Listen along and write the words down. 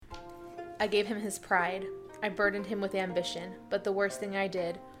I gave him his pride. I burdened him with ambition. But the worst thing I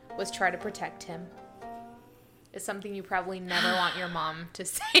did was try to protect him. It's something you probably never want your mom to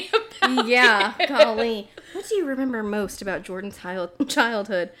say about Yeah, you. golly. What do you remember most about Jordan's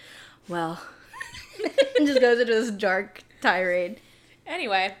childhood? Well, it just goes into this dark tirade.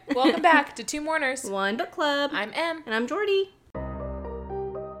 Anyway, welcome back to Two Mourners. One Book Club. I'm Em. And I'm Jordy.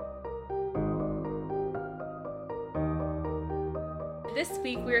 This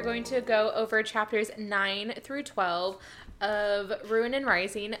week we are going to go over chapters 9 through 12 of Ruin and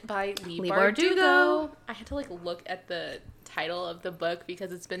Rising by Leigh Bardugo. I had to look at the title of the book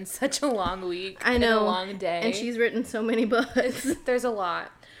because it's been such a long week. I know. And a long day. And she's written so many books. There's a lot.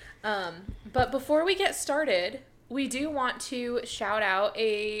 But before we get started, we do want to shout out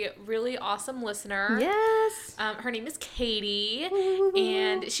a really awesome listener. Yes. Her name is Katie,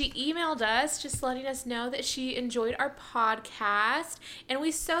 and she emailed us just letting us know that she enjoyed our podcast, and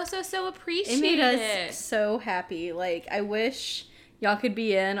we so appreciate it. It made us so happy. I wish y'all could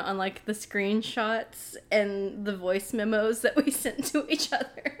be in on, the screenshots and the voice memos that we sent to each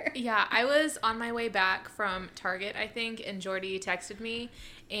other. Yeah, I was on my way back from Target, I think, and Jordy texted me,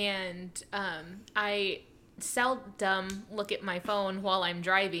 and I seldom look at my phone while I'm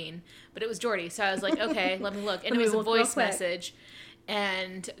driving, but it was Jordy, so I was like, okay, let me look, and it was a voice message,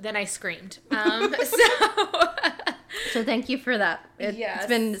 and then I screamed. So thank you for that. It's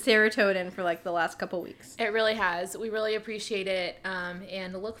been serotonin for the last couple weeks. It really has. We really appreciate it,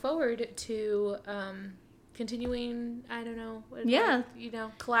 and look forward to continuing. I don't know.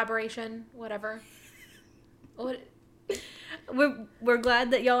 Collaboration, whatever. What? We're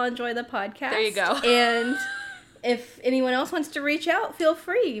glad that y'all enjoy the podcast. There you go. And if anyone else wants to reach out, feel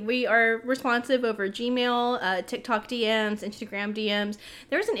free. We are responsive over Gmail, TikTok DMs, Instagram DMs.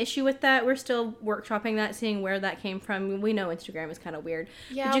 There's an issue with that. We're still workshopping that, seeing where that came from. We know Instagram is kind of weird.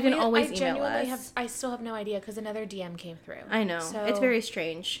 Yeah, but you can always email us. I still have no idea because another DM came through. I know. So, it's very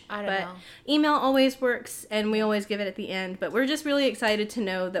strange. I don't know. Email always works, and we always give it at the end. But we're just really excited to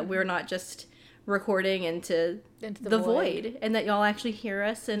know that we're not just recording into the void, and that y'all actually hear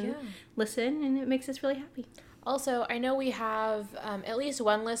us and listen, and it makes us really happy. Also, I know we have at least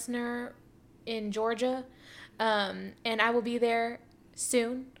one listener in Georgia, and I will be there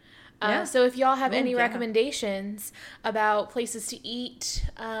soon. So if y'all have any recommendations about places to eat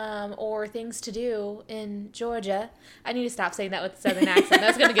or things to do in Georgia, I need to stop saying that with a southern accent.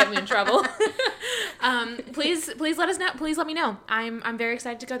 That's going to get me in trouble. Please let us know. Please let me know. I'm very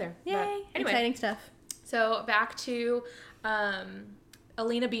excited to go there. Yay! But anyway, exciting stuff. So back to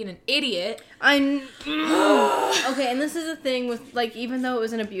Alina being an idiot. Okay, and this is the thing with, even though it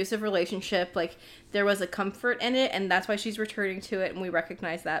was an abusive relationship, there was a comfort in it, and that's why she's returning to it, and we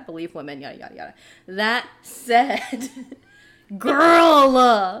recognize that, believe women, yada, yada, yada. That said, girl,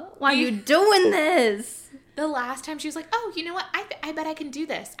 why are you doing this? The last time she was like, oh, you know what? I bet I can do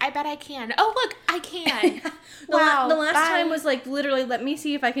this. I bet I can. Oh, look, I can. Wow. The last time was literally, let me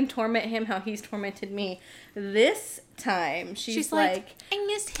see if I can torment him how he's tormented me. This time, she's like, I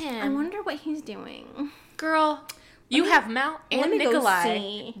miss him. I wonder what he's doing. Girl, you have Mal and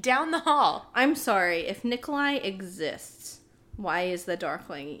Nikolai down the hall. I'm sorry. If Nikolai exists, why is the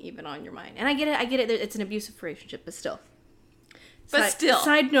Darkling even on your mind? And I get it. It's an abusive relationship, but still.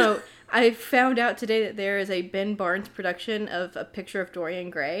 Side note, I found out today that there is a Ben Barnes production of A Picture of Dorian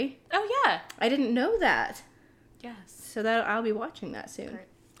Gray. Oh, yeah. I didn't know that. Yes. So I'll be watching that soon.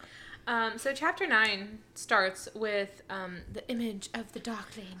 Great. So chapter 9 starts with the image of the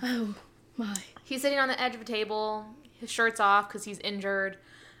Darkling. Oh, my. He's sitting on the edge of a table. His shirt's off because he's injured.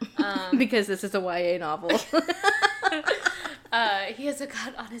 Because this is a YA novel. He has a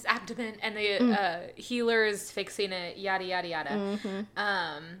cut on his abdomen, and the healer is fixing it, yada, yada, yada.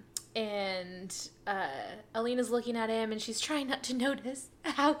 Mm-hmm. And Alina's looking at him, and she's trying not to notice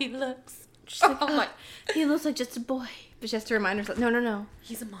how he looks. She's like, oh my. He looks like just a boy. But she has to remind herself, no.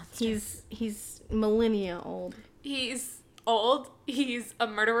 He's a monster. He's millennia old. He's old. He's a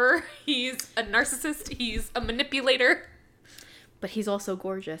murderer. He's a narcissist. He's a manipulator. But he's also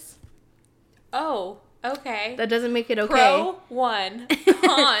gorgeous. Oh, okay. That doesn't make it okay. Pro 1.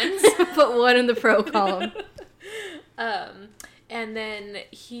 Cons. Put 1 in the pro column. And then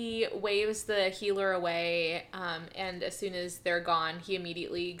he waves the healer away, and as soon as they're gone, he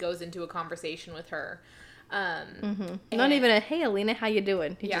immediately goes into a conversation with her. Not even a, hey, Alina, how you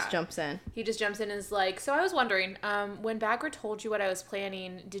doing? He just jumps in. He just jumps in and is like, so I was wondering, when Bagger told you what I was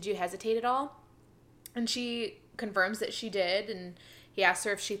planning, did you hesitate at all? And she confirms that she did, and he asks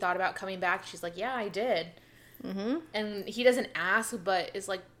her if she thought about coming back. She's like, yeah, I did. Mm-hmm. And he doesn't ask, but is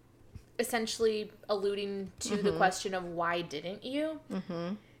like essentially alluding to the question of why didn't you?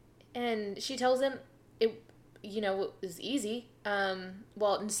 Mm-hmm. And she tells him it was easy.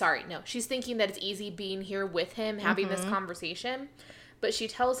 She's thinking that it's easy being here with him, having this conversation. But she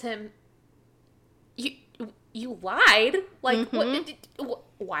tells him, you lied. Like,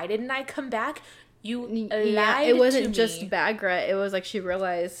 why didn't I come back? You lied. It wasn't just Bagra. It was like she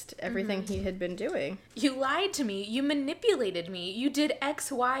realized everything he had been doing. You lied to me. You manipulated me. You did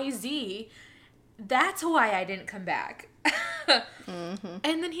X, Y, Z. That's why I didn't come back.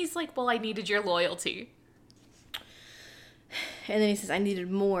 And then he's like, well, I needed your loyalty. And then he says, I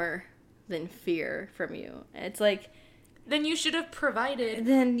needed more than fear from you. And it's like... Then you should have provided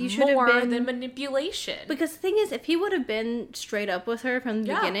more than manipulation. Because the thing is, if he would have been straight up with her from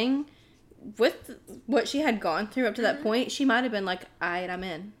the beginning, with what she had gone through up to that point, she might have been like, I'm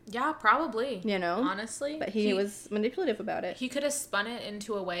in. Yeah, probably. You know? Honestly. But he was manipulative about it. He could have spun it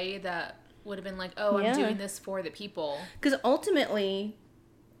into a way that would have been like, I'm doing this for the people. Because ultimately,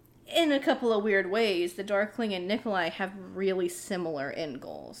 in a couple of weird ways, the Darkling and Nikolai have really similar end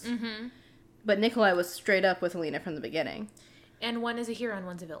goals. Mm-hmm. But Nikolai was straight up with Alina from the beginning. And one is a hero and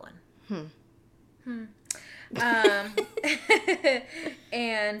one's a villain.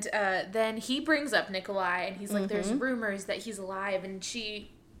 And then he brings up Nikolai, and he's like, there's rumors that he's alive, and she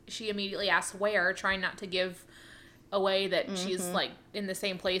immediately asks where, trying not to give away that she's like in the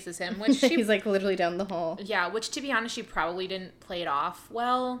same place as him, which he's like literally down the hall. Yeah, which to be honest, she probably didn't play it off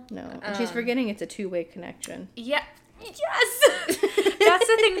well. No, and she's forgetting it's a two-way connection. Yeah. Yes! That's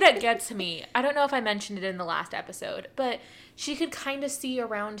the thing that gets me. I don't know if I mentioned it in the last episode, but she could kind of see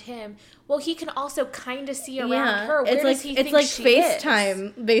around him. Well, he can also kind of see around her. Where does he think she is? It's like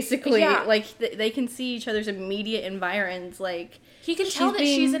FaceTime, basically. Yeah. Like, they can see each other's immediate environments. Like, he can tell that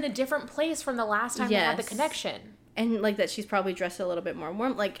she's in a different place from the last time they had the connection. And, like, that she's probably dressed a little bit more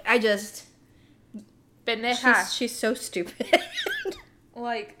warm. Like, she's so stupid.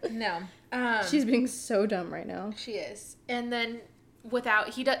 Like, no. She's being so dumb right now. She is. And then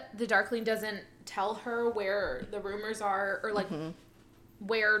the Darkling doesn't tell her where the rumors are, or like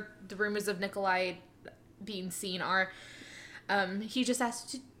where the rumors of Nikolai being seen are. He just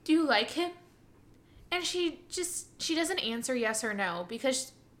asks, do you like him? And she doesn't answer yes or no,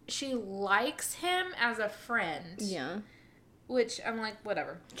 because she likes him as a friend. Yeah. Which, I'm like,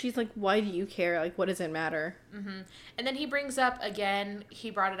 whatever. She's like, why do you care? Like, what does it matter? Mm-hmm. And then he brings up, again,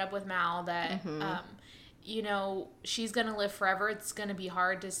 he brought it up with Mal, that, she's going to live forever. It's going to be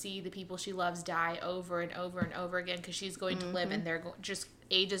hard to see the people she loves die over and over and over again, because she's going to live, and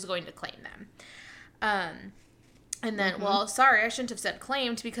age is going to claim them. And then, well, sorry, I shouldn't have said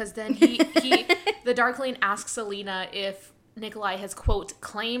claimed, because then the Darkling asks Alina if Nikolai has, quote,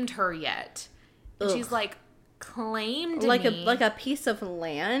 claimed her yet. And she's like, claimed like me. like a piece of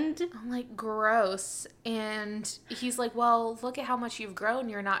land. I'm like, gross. And he's like, well, look at how much you've grown.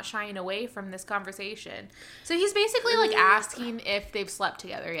 You're not shying away from this conversation. So he's basically like asking if they've slept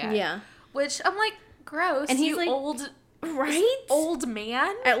together yet. Yeah. Which I'm like, gross. And he's like, old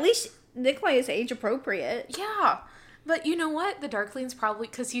man. At least Nikolai is age appropriate. Yeah. But you know what? The Darkling's probably,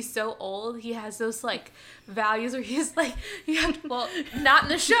 because he's so old, he has those, like, values where he's like, well, not in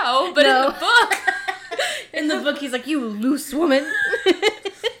the show, but in the book. In the book, he's like, you loose woman.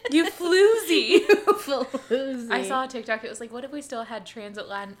 You floozy. Floozy. I saw a TikTok. It was like, what if we still had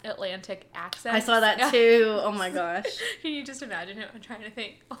transatlantic accents? I saw that too. Oh my gosh. Can you just imagine him? I'm trying to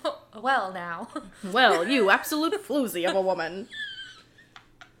think. Oh, well, now. Well, you absolute floozy of a woman.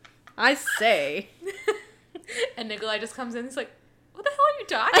 I say. And Nikolai just comes in and he's like, what the hell are you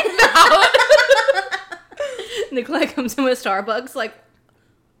talking about? Nikolai comes in with Starbucks like,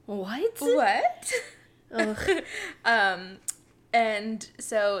 what? And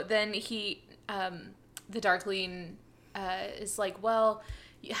so then the Darkling is like, well,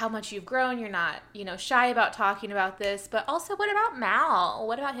 how much you've grown. You're not, shy about talking about this. But also, what about Mal?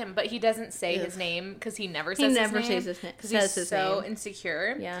 What about him? But he doesn't say his name, because he never says his name. He never says his name. Because he's so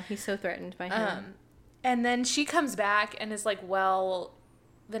insecure. Yeah, he's so threatened by him. And then she comes back and is like, well,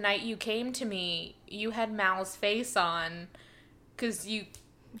 the night you came to me, you had Mal's face on. Was it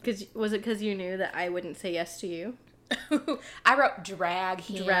because you knew that I wouldn't say yes to you? I wrote drag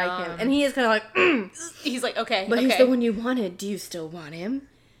him. And he is kind of like, He's like, okay, but he's the one you wanted. Do you still want him?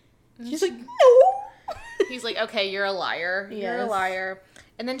 She's like, no. He's like, okay, you're a liar. Yes. You're a liar.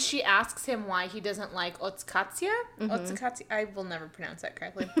 And then she asks him why he doesn't like Otskatsia. Otskatsia. I will never pronounce that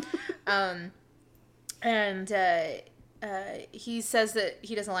correctly. And he says that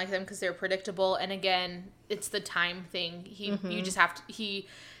he doesn't like them because they're predictable. And again, it's the time thing. He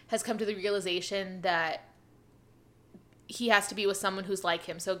has come to the realization that he has to be with someone who's like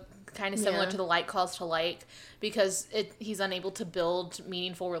him. So kind of similar to the like calls to like, because he's unable to build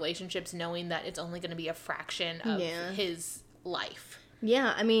meaningful relationships knowing that it's only going to be a fraction of his life.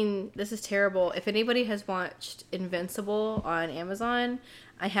 Yeah, I mean, this is terrible. If anybody has watched Invincible on Amazon,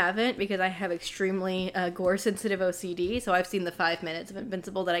 I haven't, because I have extremely gore-sensitive OCD, so I've seen the 5 minutes of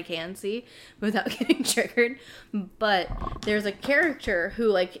Invincible that I can see without getting triggered. But there's a character who,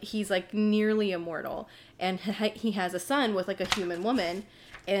 like, he's, like, nearly immortal, and he has a son with, like, a human woman,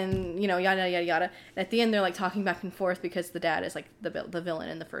 and, you know, yada, yada, yada. And at the end, they're, like, talking back and forth because the dad is, like, the villain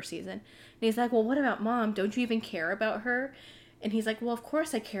in the first season. And he's like, well, what about Mom? Don't you even care about her? And he's like, well, of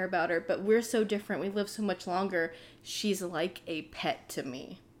course I care about her, but we're so different. We live so much longer. She's like a pet to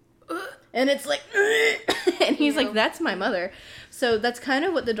me. And it's like, and he's like, that's my mother. So that's kind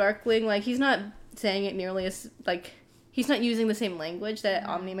of what the Darkling, like, he's not saying it nearly as, like, he's not using the same language that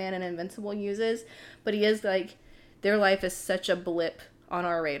Omni-Man and Invincible uses, but he is like, their life is such a blip on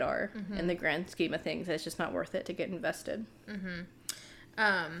our radar in the grand scheme of things that it's just not worth it to get invested.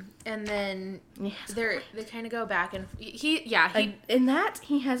 And then they kind of go back, and he in that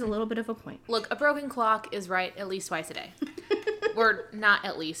he has a little bit of a point. Look, a broken clock is right at least twice a day. Or not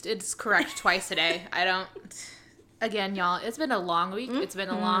at least, it's correct twice a day. Again, y'all, it's been a long week. It's been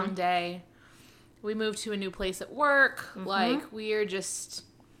a long day. We moved to a new place at work. Like, we are just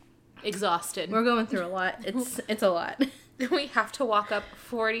exhausted. We're going through a lot. It's a lot. We have to walk up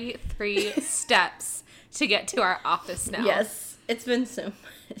 43 steps to get to our office now. Yes. It's been so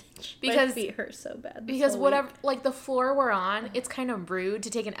much. Because my feet hurt so bad. Because whatever, like, the floor we're on, it's kind of rude to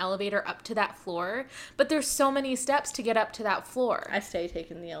take an elevator up to that floor. But there's so many steps to get up to that floor. I stay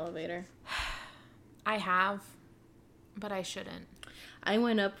taking the elevator. I have, but I shouldn't. I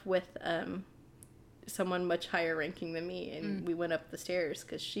went up with someone much higher ranking than me, and we went up the stairs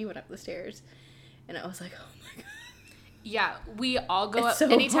because she went up the stairs, and I was like, oh my god. Yeah, we all go up. So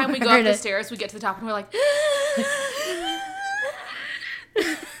anytime we go up the stairs, we get to the top, and we're like.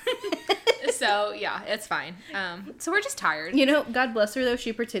 So, yeah, it's fine. So we're just tired. You know, God bless her, though.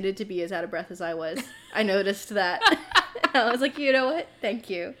 She pretended to be as out of breath as I was. I noticed that. I was like, you know what? Thank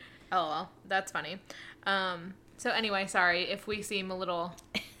you. Oh, well, that's funny. So anyway, sorry if we seem a little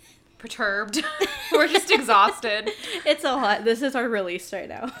perturbed. We're just exhausted. It's a lot. This is our release right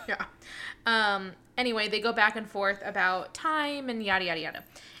now. Yeah. Anyway, they go back and forth about time and yada, yada, yada.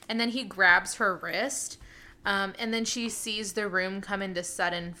 And then he grabs her wrist. And then she sees the room come into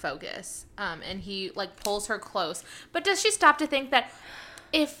sudden focus. And he, like, pulls her close. But does she stop to think that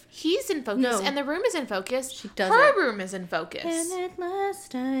if he's in focus and the room is in focus, her room is in focus? And at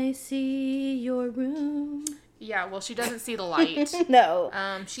last I see your room. Yeah, well, she doesn't see the light. No.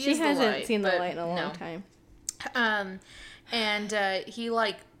 She hasn't seen the light in a long time. And he,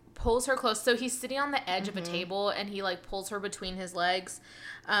 like, pulls her close. So he's sitting on the edge of a table, and he, like, pulls her between his legs.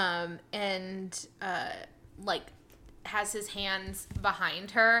 Like, has his hands behind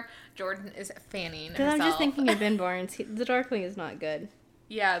her. Jordan is fanning herself. I'm just thinking of Ben Barnes. The Darkling is not good.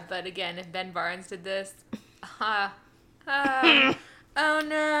 Yeah, but again, if Ben Barnes did this, oh no.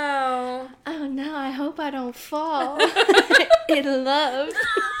 Oh no, I hope I don't fall in love.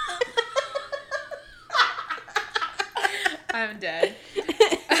 I'm dead.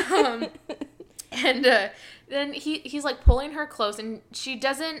 And then he's like pulling her close, and she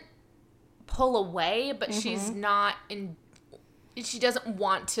doesn't pull away, but she's not in. She doesn't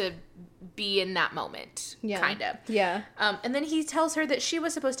want to be in that moment, kind of. Yeah. And then he tells her that she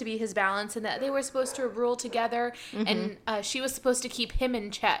was supposed to be his balance, and that they were supposed to rule together, and she was supposed to keep him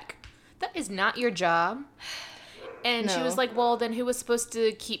in check. That is not your job. And she was like, well, then who was supposed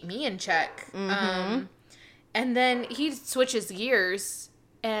to keep me in check? And then he switches gears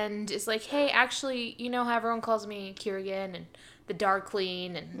and is like, hey, actually, you know how everyone calls me Kirian and the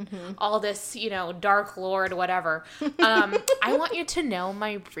Darkling and all this, you know, Dark Lord, whatever. I want you to know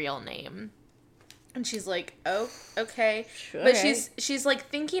my real name. And she's like, oh, okay. Sure. But she's like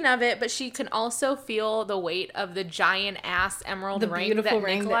thinking of it, but she can also feel the weight of the giant ass emerald ring that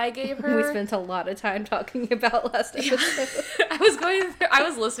Nikolai gave her. We spent a lot of time talking about last episode. I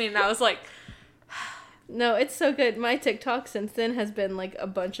was listening and I was like, no, it's so good. My TikTok since then has been like a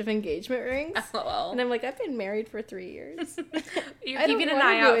bunch of engagement rings. LOL. And I'm like, I've been married for 3 years. You're keeping an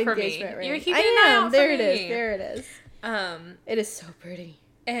eye out for me. You're keeping an eye out for me. There it is. There it is. It is so pretty.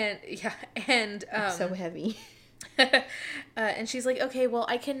 And yeah, and it's so heavy. And she's like, okay, well,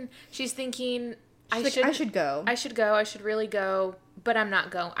 she's thinking I should go. I should really go, but I'm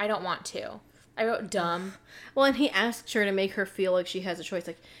not going. I don't want to. I wrote dumb. Well, and he asks her to make her feel like she has a choice,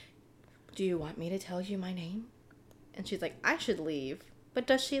 like, do you want me to tell you my name? And she's like, I should leave. But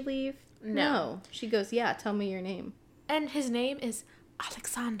does she leave? No. She goes, yeah, tell me your name. And his name is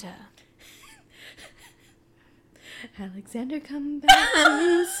Alexander. Alexander, come back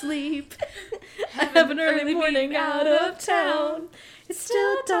to sleep. Have an early morning out of town. It's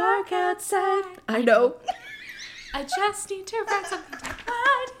still dark outside. I know. I just need to write something to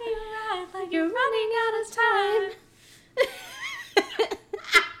ride you right like you're running out of time.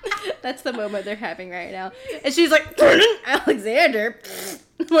 That's the moment they're having right now. And she's like, Alexander,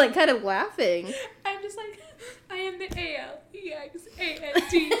 like kind of laughing. I'm just like, I am the ALEXANDER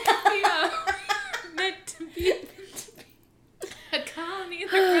meant to be a colony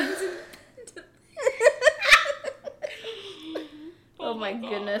that runs in. Oh my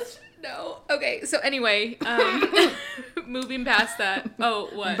goodness. No. Okay, so anyway, moving past that. Oh,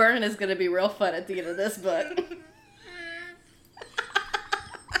 what? Burn is gonna be real fun at the end of this book.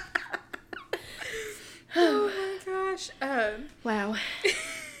 Oh my gosh. Wow.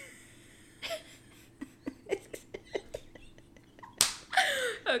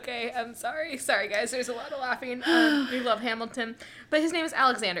 Okay, I'm sorry. Sorry, guys. There's a lot of laughing. We love Hamilton. But his name is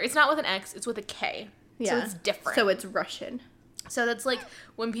Alexander. It's not with an X. It's with a K. Yeah. So it's different. So it's Russian. So that's like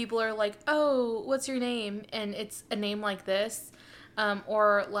when people are like, oh, what's your name? And it's a name like this.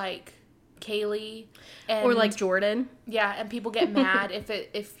 Or like Kaylee. And, or like Jordan. Yeah, and people get mad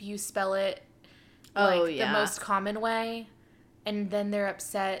if you spell it the most common way. And then they're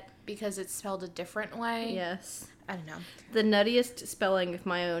upset because it's spelled a different way. Yes. I don't know. The nuttiest spelling of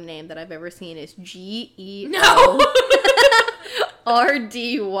my own name that I've ever seen is GEORDYNNE.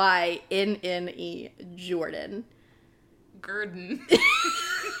 Jordan. Gurdon.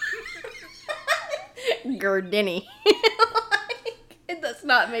 Gurdini. It does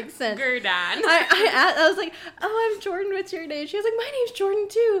not make sense. Gurdon. I was like, oh, I'm Jordan. What's your name? She was like, my name's Jordan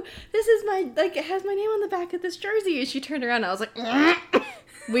too. This is it has my name on the back of this jersey. And she turned around and I was like,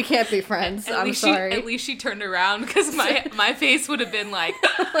 we can't be friends. I'm sorry. At least she turned around because my face would have been like,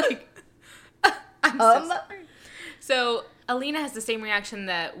 I'm so sorry. So Alina has the same reaction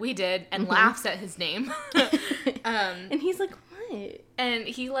that we did and laughs at his name. And he's like, what? And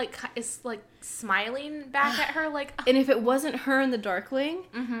he is smiling back at her like. And if it wasn't her and the Darkling,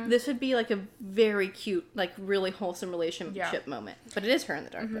 this would be like a very cute, like really wholesome relationship moment. But it is her and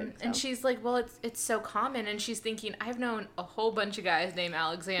the Darkling. So. And she's like, well, it's so common. And she's thinking, I've known a whole bunch of guys named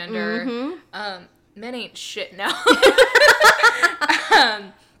Alexander. Men ain't shit now.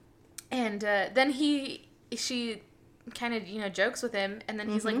 And then she kind of, jokes with him, and then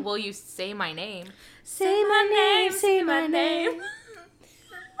he's like, will you say my name? Say my name, say my name.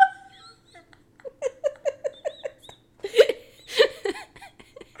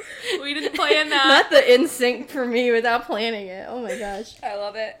 We didn't plan that. Not the NSYNC for me without planning it. Oh my gosh. I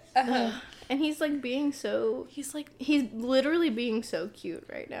love it. And he's like being so... He's literally being so cute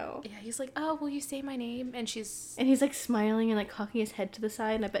right now. Yeah, he's like, oh, will you say my name? And she's... And he's like smiling and like cocking his head to the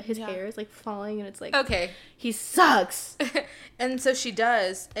side, and I bet his hair is like falling, and it's like... Okay. He sucks! And so she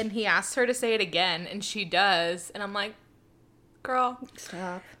does, and he asks her to say it again, and she does, and I'm like, girl.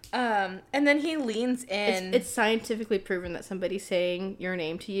 Stop. And then he leans in. It's scientifically proven that somebody saying your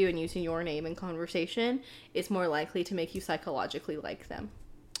name to you and using your name in conversation is more likely to make you psychologically like them.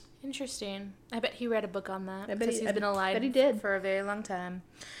 Interesting. I bet he read a book on that. Because he's been alive for a very long time.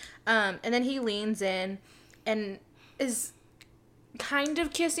 And then he leans in and is kind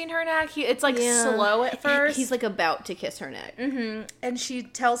of kissing her neck. It's slow at first. He's like about to kiss her neck. And she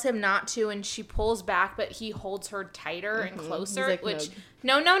tells him not to, and she pulls back, but he holds her tighter and closer. Like, which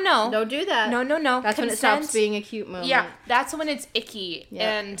no. Don't do that. No. That's when it stops being a cute moment. Yeah, that's when it's icky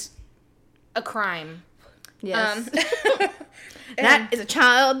and a crime. Yes. That is a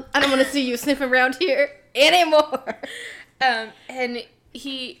child. I don't want to see you sniff around here anymore. And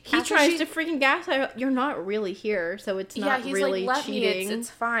he tries to freaking gaslight her. You're not really here, so it's not he's really like, let cheating. me, it's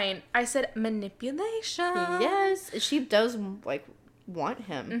fine. I said manipulation. Yes, she does like want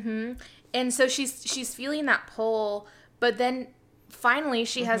him. And so she's feeling that pull, but then finally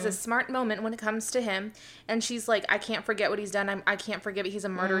she has a smart moment when it comes to him, and she's like, I can't forget what he's done. I can't forget it. He's a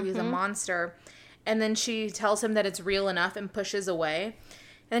murderer. He's a monster. And then she tells him that it's real enough and pushes away.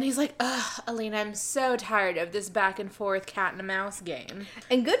 And he's like, ugh, Alina, I'm so tired of this back and forth cat and a mouse game.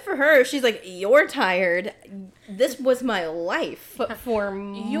 And good for her. She's like, you're tired. This was my life for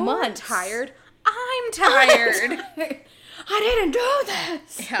months. You're tired. I'm tired. I didn't do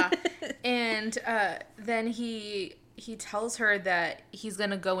this. Yeah. And then he tells her that he's going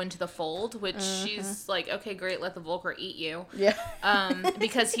to go into the fold, which she's like, okay, great, let the Volcra eat you. Yeah.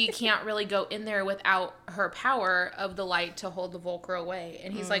 Because he can't really go in there without her power of the light to hold the Volcra away.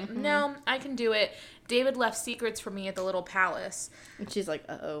 And he's like, no, I can do it. David left secrets for me at the little palace. And she's like,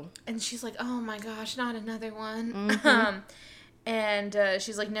 uh-oh. And she's like, oh my gosh, not another one. And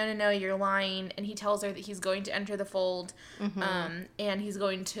she's like, no, you're lying. And he tells her that he's going to enter the fold, and he's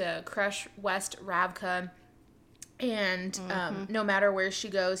going to crush West Ravka. And no matter where she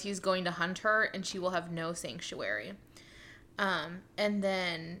goes, he's going to hunt her, and she will have no sanctuary. And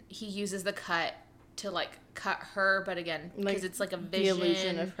then he uses the cut to, like, cut her, but again, because it's like a vision. The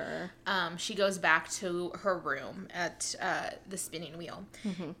illusion of her. She goes back to her room at the spinning wheel.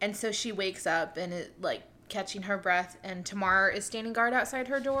 And so she wakes up, and it, like, catching her breath, and Tamar is standing guard outside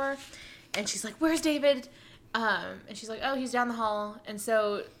her door, and she's like, "Where's David?" And she's like, "Oh, he's down the hall." And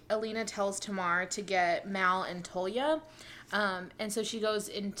so Alina tells Tamar to get Mal and Tolia, and so she goes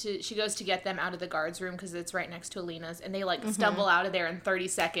to get them out of the guards room because it's right next to Alina's, and they like stumble out of there in 30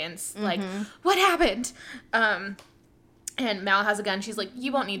 seconds. Like, what happened? And Mal has a gun. She's like,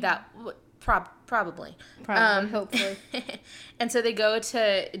 "You won't need that." Probably, hopefully. And so they go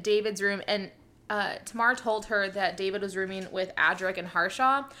to David's room, and Tamar told her that David was rooming with Adric and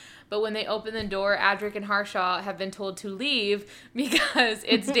Harshaw, but when they open the door, Adric and Harshaw have been told to leave because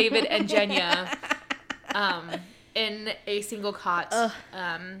it's David and Jenya in a single cot,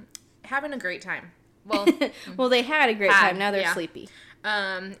 having a great time. Well, well, they had a great time. Now they're sleepy.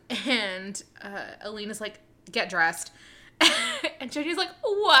 And Alina's like, "Get dressed," and Jenya's like,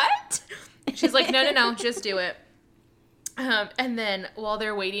 "What?" She's like, "No, just do it." And then while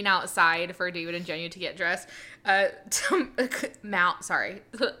they're waiting outside for David and Jenya to get dressed, Mal, sorry,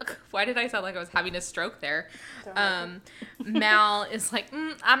 why did I sound like I was having a stroke there? Mal is like,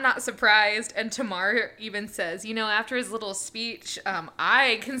 "I'm not surprised." And Tamar even says, after his little speech,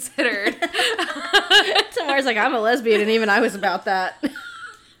 I considered. Tamar's like, "I'm a lesbian, and even I was about that."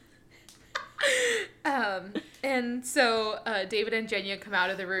 And so David and Jenya come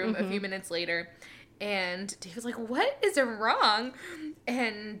out of the room a few minutes later. And David's like, "What is wrong?"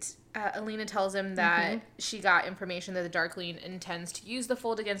 And Alina tells him that she got information that the Darkling intends to use the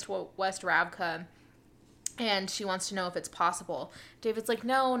fold against West Ravka. And she wants to know if it's possible. David's like,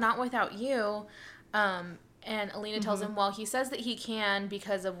 "No, not without you." And Alina tells him, well, he says that he can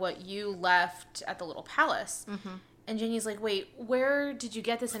because of what you left at the little palace. And Jenny's like, "Wait, where did you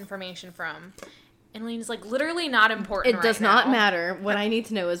get this information from?" And Alina's like, "Literally not important. It does not matter. What I need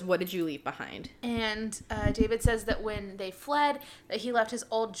to know is, what did you leave behind?" And David says that when they fled, that he left his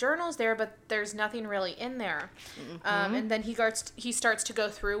old journals there, but there's nothing really in there. And then he starts to go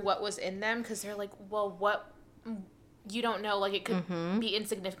through what was in them, because they're like, "Well, what? You don't know. Like, it could be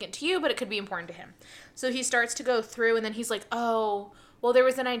insignificant to you, but it could be important to him." So he starts to go through, and then he's like, "Oh, well, there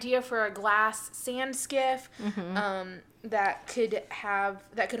was an idea for a glass sand skiff that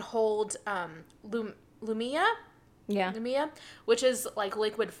could hold Lumia." Yeah. Lumia, which is like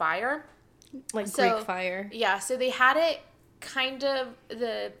liquid fire. Like Greek fire. Yeah, so they had it kind of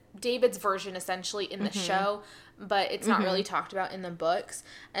the David's version essentially in the show, but it's not really talked about in the books.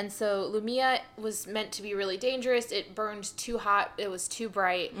 And so Lumia was meant to be really dangerous. It burned too hot. It was too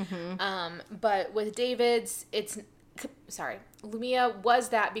bright. But with David's, Lumia was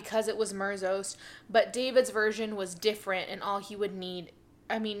that because it was Merzost, but David's version was different, and all he would need,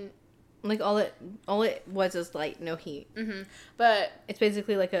 like all it was is light, no heat. But it's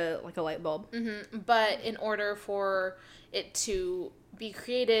basically like a light bulb. But in order for it to be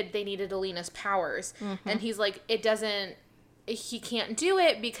created, they needed Alina's powers, and he's like, he can't do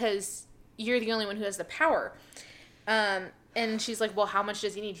it because you're the only one who has the power. And she's like, "Well, how much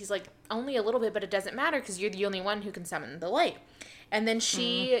does he need?" He's like, "Only a little bit, but it doesn't matter because you're the only one who can summon the light." And then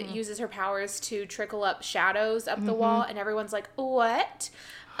she uses her powers to trickle up shadows up the wall, and everyone's like, "What?"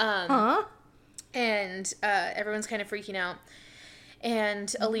 And everyone's kind of freaking out.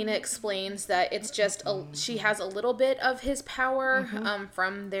 And Alina explains that it's just she has a little bit of his power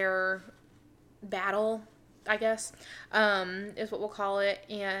from their battle, I guess, is what we'll call it.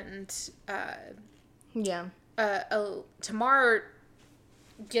 And Tamar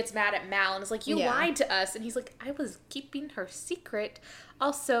gets mad at Mal and is like, "You lied to us." And he's like, "I was keeping her secret.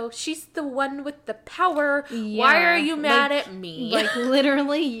 Also, she's the one with the power. Why are you mad at me?" Like,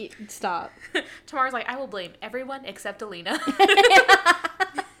 literally, stop. Tamar's like, "I will blame everyone except Alina."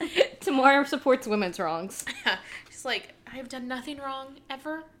 Tamar supports women's wrongs. She's like, "I've done nothing wrong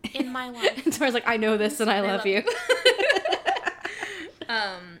ever in my life." And Tamar's like, "I know this and I love you."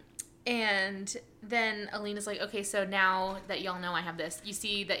 And then Alina's like, "Okay, so now that y'all know I have this, you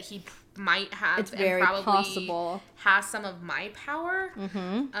see that he might have, it's very probably possible, has some of my power."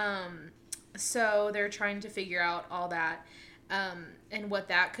 So they're trying to figure out all that, and what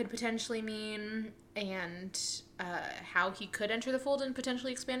that could potentially mean, and how he could enter the fold and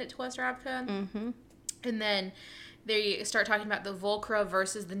potentially expand it to West Ravka. And then they start talking about the Volcra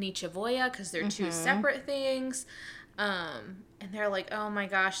versus the Nichevoya, because they're two separate things. And they're like, oh my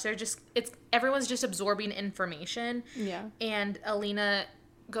gosh, everyone's just absorbing information. Yeah. And Alina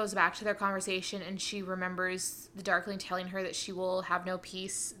goes back to their conversation, and she remembers the Darkling telling her that she will have no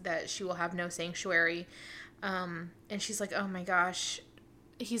peace, that she will have no sanctuary. And she's like, oh my gosh,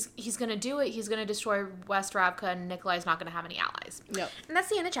 he's gonna do it. He's gonna destroy West Ravka, and Nikolai's not gonna have any allies. Yep. And that's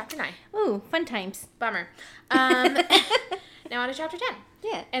the end of chapter 9. Ooh, fun times. Bummer. Now on to chapter 10.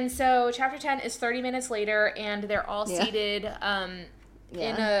 Yeah. And so chapter 10 is 30 minutes later, and they're all seated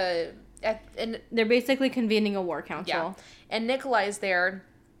they're basically convening a war council. Yeah. And Nikolai's there,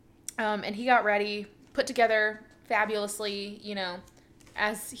 and he got ready, put together fabulously,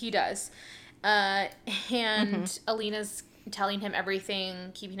 as he does. And Alina's telling him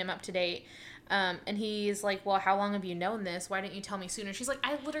everything, keeping him up to date. And he's like, well, how long have you known this? Why didn't you tell me sooner? She's like,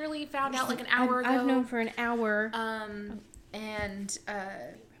 I literally found out like an hour ago. I've known for an hour.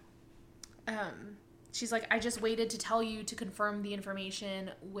 She's like, I just waited to tell you to confirm the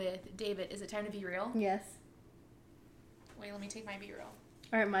information with David. Is it time to be real? Yes. Wait, let me take my be real.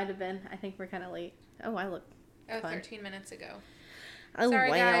 Or it might have been. I think we're kind of late. Oh, I look fun. 13 minutes ago. Oh, sorry,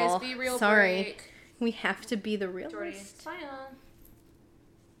 well. guys. Be real. Sorry. Break. We have to be the realist. Jordy, smile.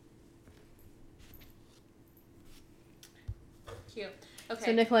 Cute. Okay.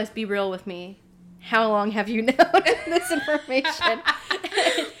 So, Nicholas, be real with me. How long have you known this information?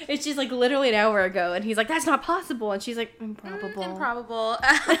 It's just like literally an hour ago, and he's like, "That's not possible," and she's like, "Improbable." Improbable.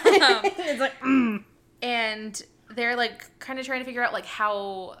 It's like, And they're like kind of trying to figure out like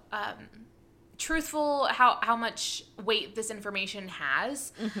how truthful, how much weight this information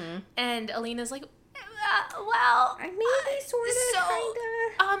has. Mm-hmm. And Alina's like, well, I mean, sort of,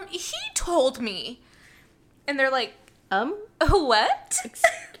 kinda. He told me. And they're like, what?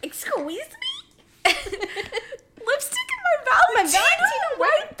 Excuse me? Lipstick in my Valentino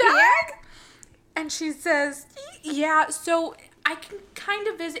white bag? And she says, yeah, so I can kind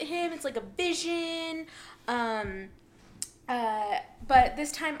of visit him. It's like a vision. But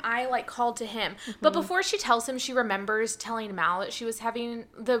this time I like called to him. Mm-hmm. But before she tells him, she remembers telling Mal that she was having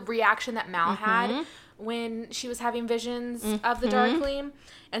the reaction that Mal had when she was having visions of the Darkling.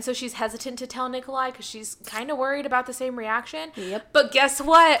 And so she's hesitant to tell Nikolai because she's kind of worried about the same reaction. Yep. But guess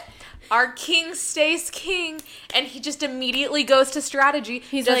what? Our king stays king, and he just immediately goes to strategy.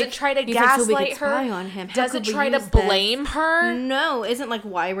 He doesn't try to gaslight her. On him. Doesn't try to blame her. No, isn't like,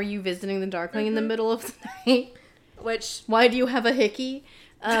 why were you visiting the Darkling in the middle of the night? Why do you have a hickey?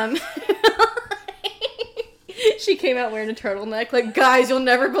 She came out wearing a turtleneck. Like, guys, you'll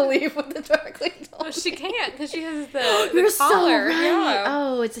never believe what the Darkling told me. She can't because she has the You're collar. So right. Yeah.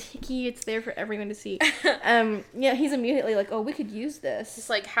 Oh, it's a hickey. It's there for everyone to see. Yeah, he's immediately like, oh, we could use this. It's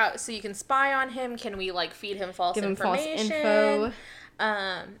like, how? So you can spy on him. Can we like feed him false information? Give him false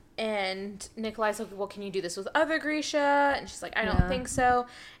info. And Nikolai's like, well, can you do this with other Grisha? And she's like, I don't think so.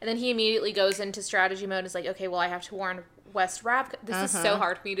 And then he immediately goes into strategy mode. It's like, okay, well, I have to warn West Ravka. This is so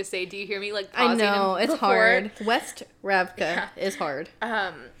hard for me to say. Do you hear me like pausing? I know, it's hard. West Ravka is hard.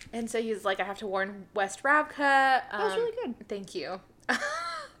 And so he's like, I have to warn West Ravka. That was really good. Thank you. I'm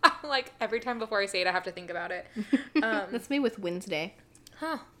like, every time before I say it, I have to think about it. That's me with Wednesday.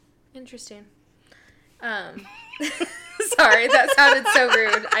 Huh. Interesting. Sorry, that sounded so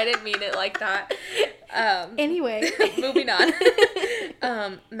rude. I didn't mean it like that. Anyway. Moving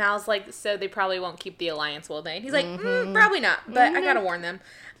on. Mal's like, so they probably won't keep the alliance, will they? And he's like, probably not, but I gotta warn them.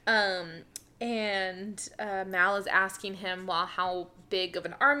 And Mal is asking him, well, how big of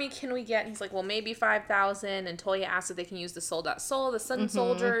an army can we get? And he's like, well, maybe 5,000. And Toya asks if they can use the Soul, the Sun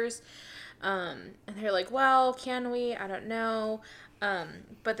Soldiers. And they're like, well, can we? I don't know.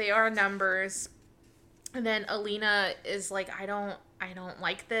 But they are numbers. And then Alina is like, I don't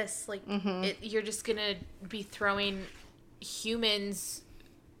like this. Like, you're just gonna be throwing humans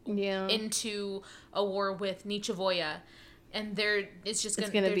into a war with Nichevoya. And it's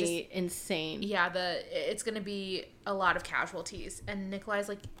gonna be insane. Yeah, it's gonna be a lot of casualties. And Nikolai's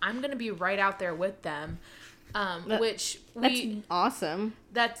like, I'm gonna be right out there with them. That's awesome.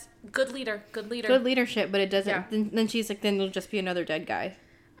 That's good leader. Good leadership, but it doesn't. Yeah. Then she's like, then it'll just be another dead guy.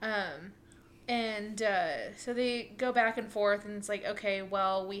 And so they go back and forth, and it's like, okay,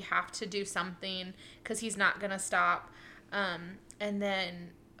 well, we have to do something because he's not gonna stop. And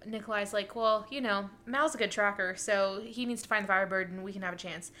then Nikolai's like, well, Mal's a good tracker, so he needs to find the Firebird, and we can have a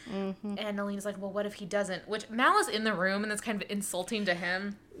chance. Mm-hmm. And Alina's like, well, what if he doesn't? Which Mal is in the room, and that's kind of insulting to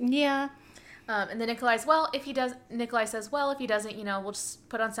him. Yeah. And then Nikolai says, well, if he doesn't, we'll just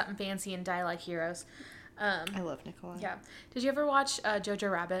put on something fancy and die like heroes. I love Nikolai. Yeah. Did you ever watch Jojo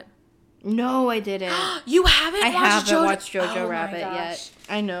Rabbit? No, I didn't. You haven't I watched haven't watched Jojo Oh Rabbit yet.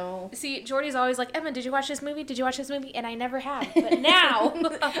 I know. See, Jordy's always like, Emma, did you watch this movie? Did you watch this movie? And I never have. But now,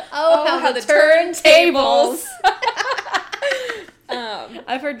 how the turntables.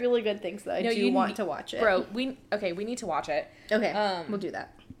 I've heard really good things, though. I do want to watch it. Bro, we need to watch it. Okay, we'll do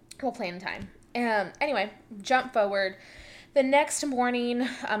that. We'll plan time. Anyway, jump forward. The next morning,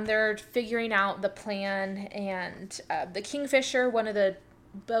 they're figuring out the plan, and the Kingfisher, one of the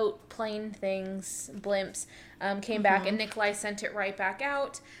boat plane things, blimps, came back, and Nikolai sent it right back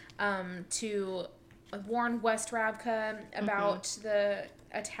out to warn West Ravka about the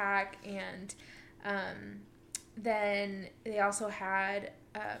attack, and then they also had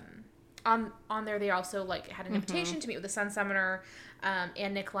on there. They also like had an invitation to meet with the Sun Summoner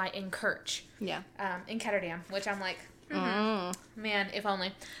and Nikolai in Kerch, in Ketterdam, which I'm like, man, if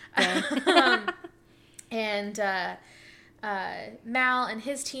only. And Mal and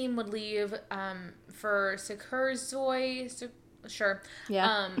his team would leave for Sikurzoi,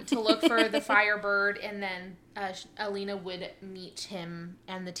 to look for the Firebird, and then Alina would meet him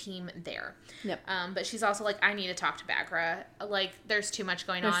and the team there. Yep. But she's also like, I need to talk to Baghra. Like, there's too much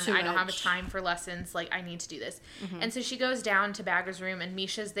going on. I don't have a time for lessons. Like, I need to do this. And so she goes down to Baghra's room, and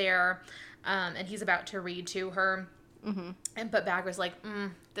Misha's there, and he's about to read to her. But Baghra's like,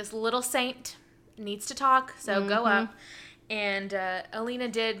 this little saint needs to talk, so go up. And Alina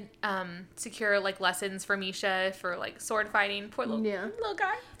did secure like lessons for Misha for like sword fighting. Poor little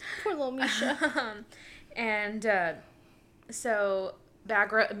guy. Poor little Misha. And so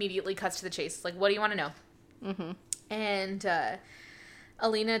Baghra immediately cuts to the chase. Like, what do you want to know? And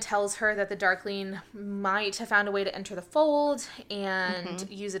Alina tells her that the Darkling might have found a way to enter the fold and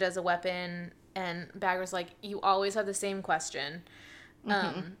use it as a weapon. And Baghra's like, you always have the same question.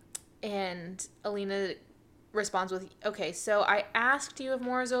 And Alina responds with, okay, so I asked you if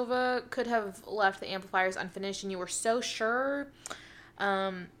Morozova could have left the amplifiers unfinished, and you were so sure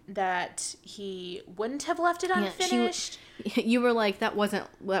that he wouldn't have left it unfinished. You were like, that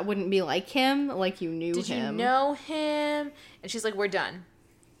wouldn't be like him, like you knew him. Did you know him? And she's like, we're done.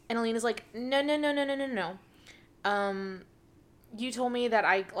 And Alina's like, no. You told me that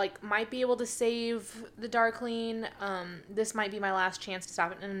I like might be able to save the Darkling. This might be my last chance to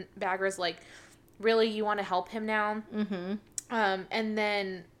stop it. And Baghra's like, really, you want to help him now? And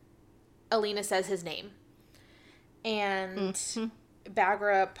then Alina says his name. And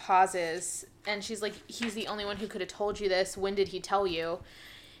Baghra pauses, and she's like, he's the only one who could have told you this. When did he tell you?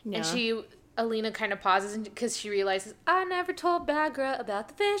 Yeah. And Alina kind of pauses because she realizes, I never told Baghra about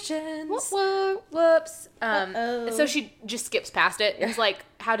the visions. Whoops. So she just skips past it and is like,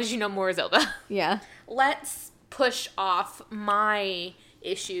 how did you know Morozova? Yeah. Let's push off my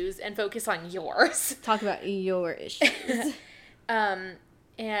issues and focus on yours. Talk about your issues. And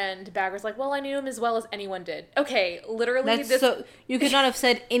Baghra's like, well, I knew him as well as anyone did. Okay, literally. So you could not have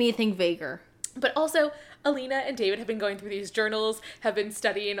said anything vaguer. But also, Alina and David have been going through these journals, have been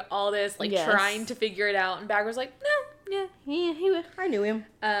studying all this, like trying to figure it out. And Baghra's like, I knew him.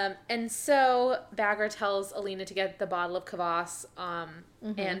 And so Baghra tells Alina to get the bottle of kvass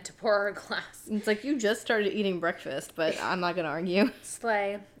and to pour her a glass. It's like, you just started eating breakfast, but I'm not going to argue.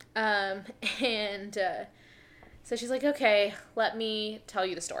 Slay. So she's like, okay, let me tell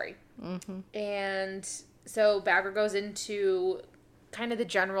you the story. And so Baghra goes into kind of the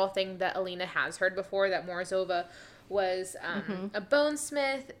general thing that Alina has heard before, that Morozova was a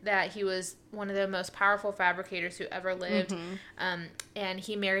bonesmith, that he was one of the most powerful fabricators who ever lived, and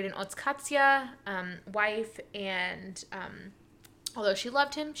he married an Otskatsia wife, and although she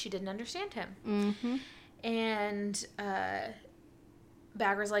loved him, she didn't understand him. And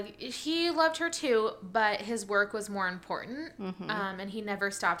Baghra's like, he loved her too, but his work was more important, and he never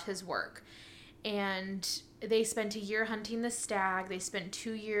stopped his work. And they spent a year hunting the stag. They spent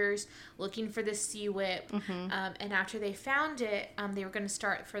 2 years looking for the sea whip. And after they found it, they were going to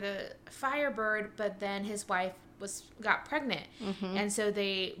start for the Firebird, but then his wife got pregnant. And so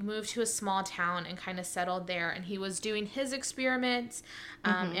they moved to a small town and kind of settled there. And he was doing his experiments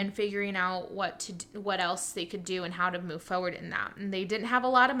and figuring out what else they could do and how to move forward in that. And they didn't have a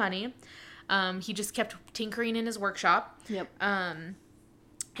lot of money. He just kept tinkering in his workshop.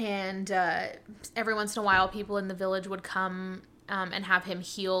 And every once in a while, people in the village would come and have him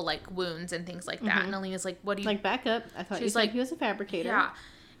heal, like, wounds and things like that. And Alina's like, what do you... Like, back up. I thought you said he was a fabricator. Yeah.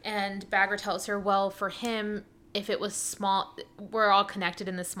 And Baghra tells her, well, for him, if it was small... We're all connected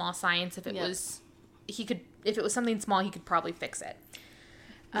in this small science. If it was... If it was something small, he could probably fix it.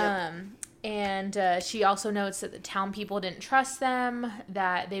 And she also notes that the town people didn't trust them,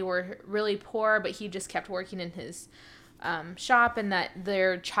 that they were really poor, but he just kept working in his shop, and that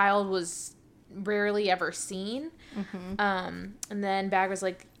their child was rarely ever seen. And then Bagra's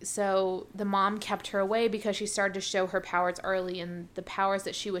like, so the mom kept her away because she started to show her powers early, and the powers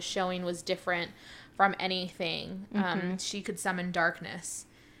that she was showing was different from anything. She could summon darkness.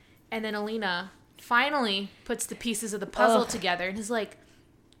 And then Alina finally puts the pieces of the puzzle together and is like,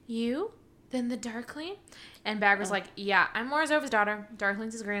 you? Then the Darkling? And Bagra's like, yeah, I'm Morozov's daughter.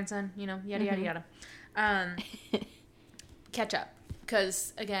 Darkling's his grandson. You know, yada, yada, yada. Catch up.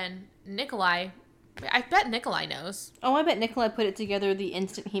 Because, again, Nikolai, I bet Nikolai knows. Oh, I bet Nikolai put it together the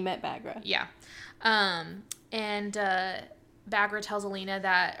instant he met Bagra. Yeah. And Bagra tells Alina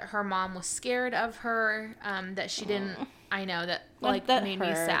that her mom was scared of her, that she didn't, I know, that made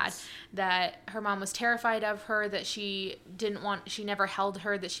me sad. That her mom was terrified of her, that she never held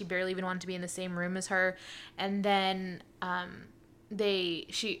her, that she barely even wanted to be in the same room as her. And then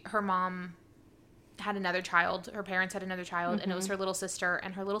her mom had another child. Her parents had another child, and it was her little sister,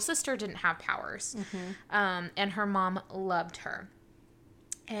 and her little sister didn't have powers. And her mom loved her.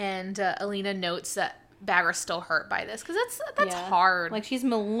 And Alina notes that Bagra's still hurt by this, because that's hard. Like, she's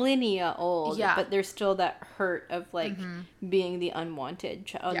millennia old, but there's still that hurt of, like, being the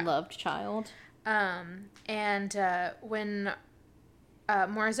unwanted, unloved child. And when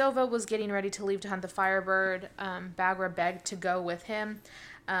Morozova was getting ready to leave to hunt the Firebird, Bagra begged to go with him.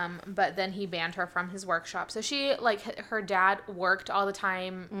 But then he banned her from his workshop. So she, like, her dad worked all the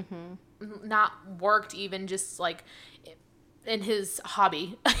time. Not worked even, just, like, in his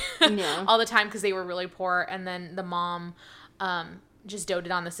hobby all the time, because they were really poor. And then the mom just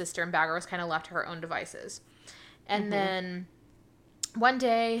doted on the sister, and Bagra was kind of left to her own devices. And then one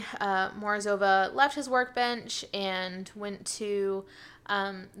day, Morozova left his workbench and went to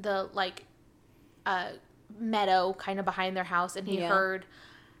the, like, meadow kind of behind their house, and he heard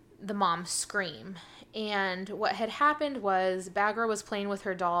the mom scream. And what had happened was Bagra was playing with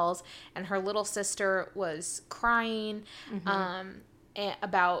her dolls, and her little sister was crying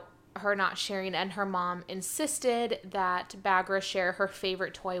about her not sharing, and her mom insisted that Bagra share her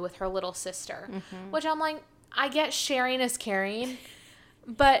favorite toy with her little sister, which I'm like, I get sharing is caring,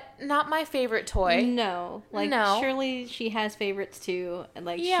 but not my favorite toy. No. Surely she has favorites too, and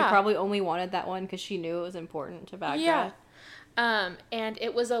she probably only wanted that one because she knew it was important to Bagra. Yeah. And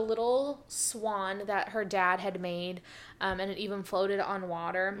it was a little swan that her dad had made, and it even floated on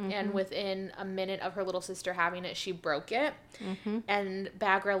water, and within a minute of her little sister having it, she broke it, and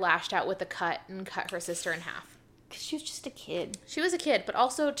Bagra lashed out with a cut and cut her sister in half. Because she was just a kid. She was a kid, but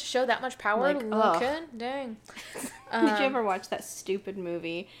also to show that much power, dang. Did you ever watch that stupid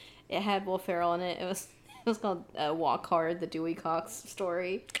movie? It had Will Ferrell in it. It was called Walk Hard, the Dewey Cox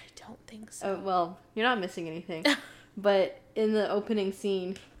story. I don't think so. Well, you're not missing anything. But in the opening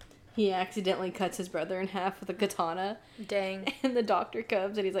scene, he accidentally cuts his brother in half with a katana. Dang. And the doctor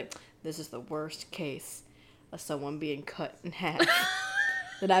comes and he's like, this is the worst case of someone being cut in half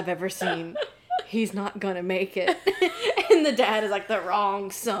that I've ever seen. He's not gonna make it. And the dad is like, the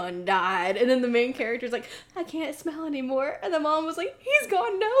wrong son died. And then the main character's like, I can't smell anymore. And the mom was like, he's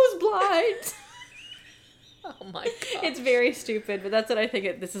gone nose blind. Oh my god. It's very stupid, but that's what I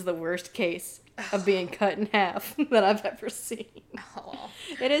think. This is the worst case of being cut in half that I've ever seen. Oh.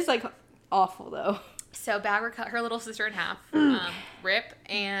 It is, like, awful, though. So Bagra cut her little sister in half. Rip.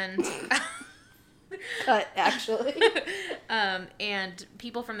 And... cut, actually. And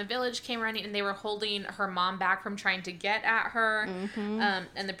people from the village came running, and they were holding her mom back from trying to get at her.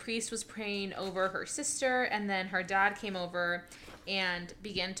 And the priest was praying over her sister, and then her dad came over and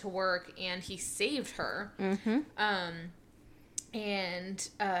began to work, and he saved her. And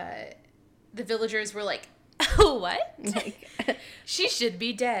the villagers were like, oh, what? She should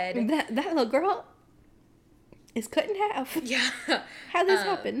be dead. That little girl is cut in half. Yeah. How'd this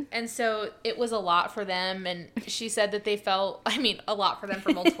happen? And so it was a lot for them, and she said that they felt, a lot for them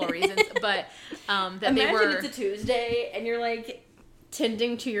for multiple reasons, but that they were... Imagine it's a Tuesday, and you're, like,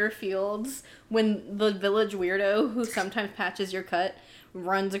 tending to your fields when the village weirdo who sometimes patches your cut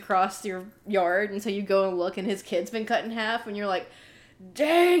runs across your yard, and so you go and look, and his kid's been cut in half, and you're like,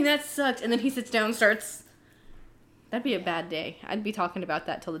 dang, that sucks. And then he sits down and starts... That'd be a bad day. I'd be talking about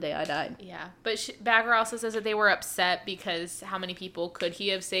that till the day I died. Yeah. But Bagra also says that they were upset because how many people could he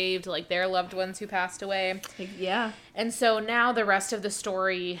have saved, like their loved ones who passed away. Yeah. And so now the rest of the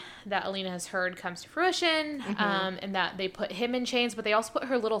story that Alina has heard comes to fruition, and that they put him in chains, but they also put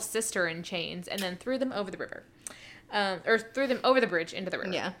her little sister in chains and then threw them over the river. Or threw them over the bridge into the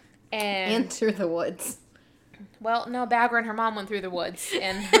river. Yeah. And through the woods. Well, no, Bagra and her mom went through the woods,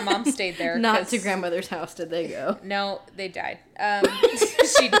 and her mom stayed there. Not to grandmother's house did they go. No, they died.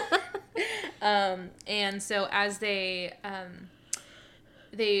 And so as they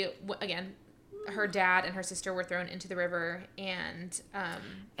again, her dad and her sister were thrown into the river, and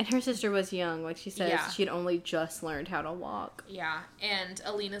her sister was young, like she says, she'd only just learned how to walk. Yeah, and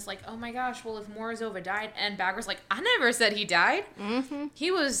Alina's like, oh my gosh, well, if Morozova died, and Bagra's like, I never said he died. Mm-hmm.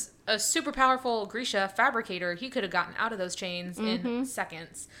 He was a super powerful Grisha fabricator. He could have gotten out of those chains in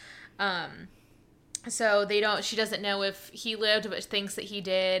seconds. So she doesn't know if he lived, but thinks that he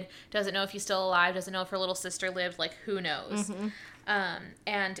did, doesn't know if he's still alive, doesn't know if her little sister lived, like, who knows. Mm-hmm.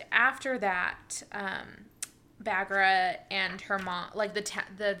 And after that, Bagra and her mom, like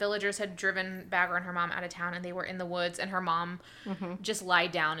the villagers had driven Bagra and her mom out of town, and they were in the woods, and her mom just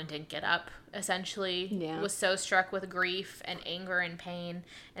lied down and didn't get up, essentially, was so struck with grief and anger and pain.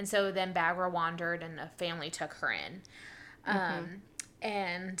 And so then Bagra wandered, and a family took her in.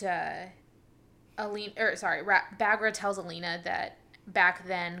 Bagra tells Alina that back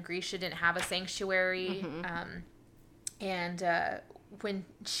then Grisha didn't have a sanctuary, and when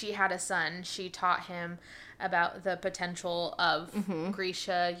she had a son, she taught him about the potential of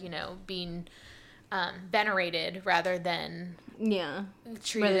Grisha, being venerated rather than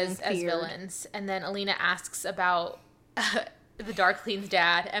treated as villains. And then Alina asks about the Darkling's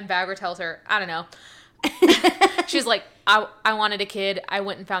dad, and Bagra tells her, I don't know. She's like, I wanted a kid. I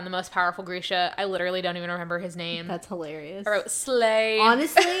went and found the most powerful Grisha. I literally don't even remember his name. That's hilarious. I wrote slay.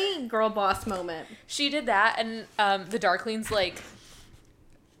 Honestly, girl boss moment. She did that, and the Darkling's like,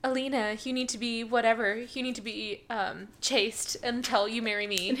 Alina, you need to be whatever. You need to be chaste until you marry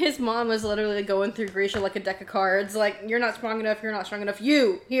me. And his mom was literally going through Grisha like a deck of cards. Like, you're not strong enough. You're not strong enough.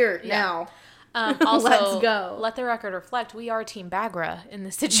 You, here, now. Also, let's go. Let the record reflect, we are Team Bagra in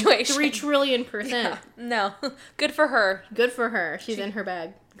this situation. 3 trillion %. Yeah. No. Good for her. Good for her. She's in her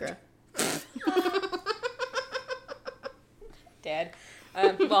bag. Girl. Dad.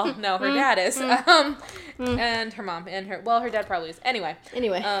 Well, no, her dad is. And her mom and her dad probably is. Anyway.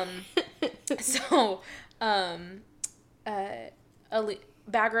 So,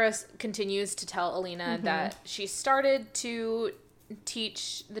 Bagra continues to tell Alina that she started to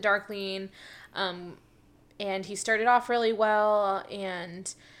teach the Darkling, and he started off really well,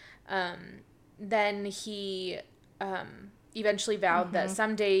 and then he eventually vowed that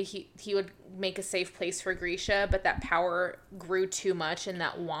someday he would make a safe place for Grisha, but that power grew too much, and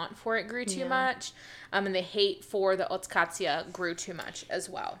that want for it grew too much, and the hate for the Otskatsia grew too much as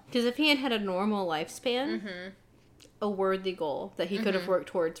well. Because if he had had a normal lifespan, a worthy goal that he could have worked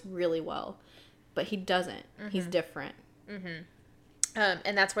towards really well, but he doesn't. He's different.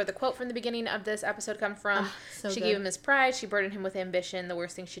 And that's where the quote from the beginning of this episode comes from. She gave him his pride. She burdened him with ambition. The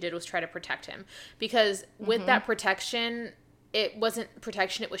worst thing she did was try to protect him. Because with that protection, it wasn't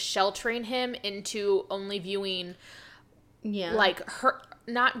protection. It was sheltering him into only viewing, like, her,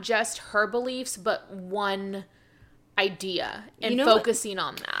 not just her beliefs, but one idea and focusing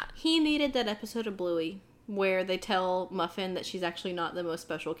on that. He needed that episode of Bluey where they tell Muffin that she's actually not the most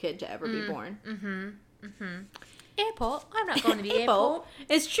special kid to ever be born. Airport. I'm not going to the airport.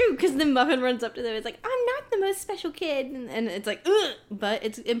 It's true, because the Muffin runs up to them. It's like, I'm not the most special kid. And it's like, ugh. But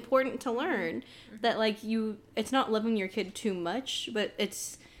it's important to learn that, like, it's not loving your kid too much, but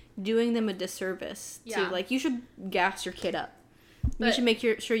it's doing them a disservice. To, like, you should gas your kid up. You should make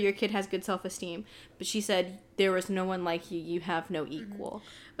sure your kid has good self-esteem. But she said, there was no one like you. You have no equal.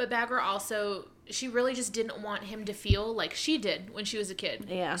 But Bagra also, she really just didn't want him to feel like she did when she was a kid.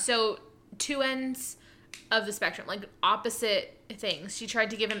 Yeah. So, 2 ends of the spectrum, like opposite things. She tried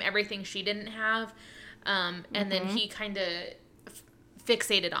to give him everything she didn't have, and then he kind of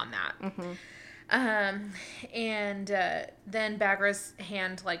fixated on that. And then Bagra's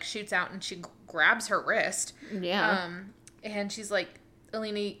hand, like, shoots out and she grabs her wrist. Yeah. And she's like,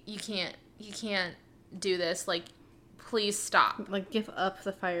 Alina, you can't do this. Like, please stop. Like, give up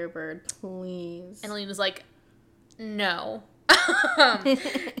the Firebird, please. And Alina's like, no.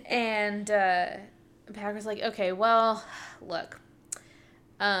 And Bagra's like, okay, well, look.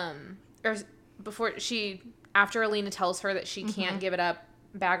 After Alina tells her that she can't give it up,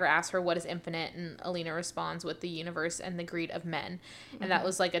 Bagra asks her what is infinite, and Alina responds with the universe and the greed of men. And that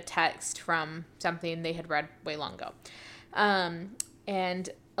was like a text from something they had read way long ago. And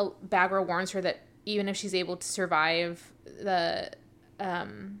Bagra warns her that even if she's able to survive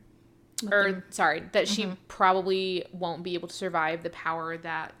she probably won't be able to survive the power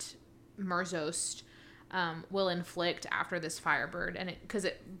that Merzost will inflict after this Firebird, and because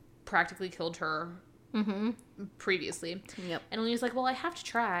it practically killed her previously. Yep. And Alina's like, well, I have to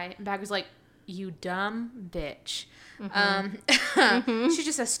try. And Bagra's like, you dumb bitch. She's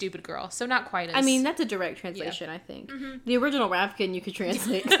just a stupid girl, so not quite as... I mean, that's a direct translation, I think. The original Ravkin you could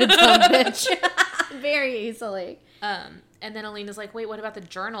translate to dumb bitch very easily. And then Alina's like, wait, what about the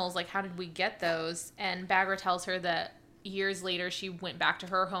journals? Like, how did we get those? And Baghra tells her that years later she went back to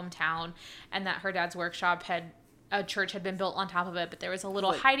her hometown and that her dad's workshop a church had been built on top of it, but there was a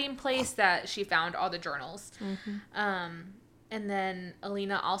little hiding place that she found all the journals. And then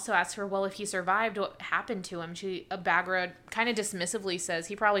Alina also asks her, well, if he survived, what happened to him? Baghra kind of dismissively says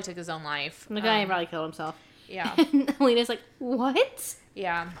he probably took his own life. The guy probably killed himself. Yeah. And Alina's like, what?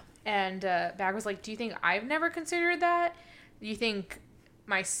 Yeah. And Baghra's like, do you think I've never considered that? Do you think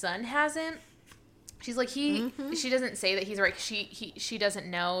my son hasn't? She's like, she doesn't say that he's right. She doesn't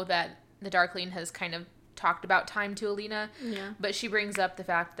know that the Darkling has kind of talked about time to Alina. Yeah. But she brings up the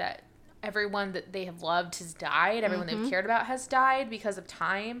fact that everyone that they have loved has died. Everyone they've cared about has died because of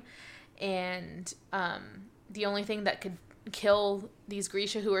time. And the only thing that could kill these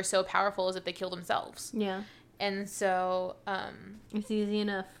Grisha who are so powerful is if they kill themselves. Yeah. And so... it's easy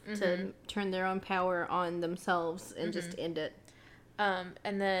enough to turn their own power on themselves and just end it.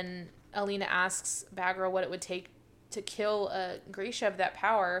 And then Alina asks Baghra what it would take to kill a Grisha of that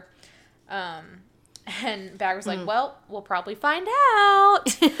power. And Baghra's like, well, we'll probably find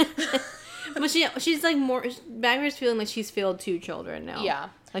out. But she's like more... Baghra's feeling like she's failed 2 children now. Yeah.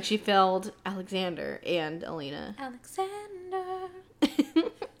 Like she failed Alexander and Alina. Alexander.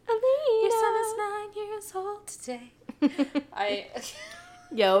 Alina. Your son is 9 years old today.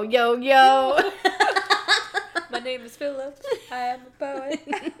 Yo, yo, yo. My name is Philip. I am a poet.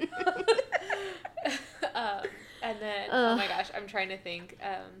 And then, oh my gosh, I'm trying to think.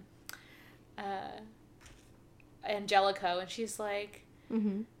 Angelico, and she's like,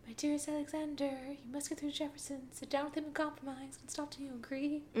 my dearest Alexander, you must get through Jefferson. Sit down with him and compromise and stop till you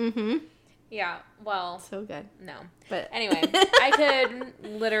agree. Yeah, well. So good. No. But anyway, I could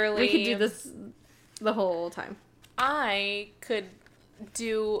literally... We could do this the whole time. I could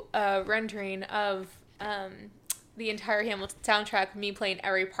do a rendering of the entire Hamilton soundtrack, me playing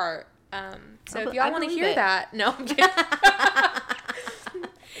every part. So if y'all want to hear that... No, I'm kidding.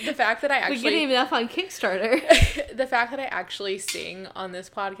 The fact that I actually... We're getting enough on Kickstarter. The fact that I actually sing on this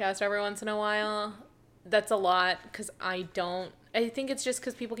podcast every once in a while, that's a lot, because I think it's just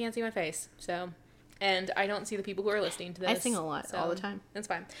because people can't see my face, so... And I don't see the people who are listening to this. I sing a lot, all the time. That's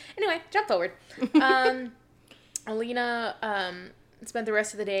fine. Anyway, jump forward. Alina spent the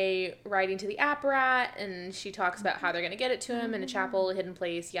rest of the day riding to the apparat, and she talks about how they're going to get it to him in a chapel, a hidden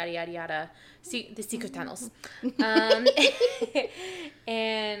place, yada, yada, yada. The secret tunnels.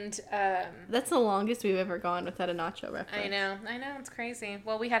 And... That's the longest we've ever gone without a Nacho reference. I know. It's crazy.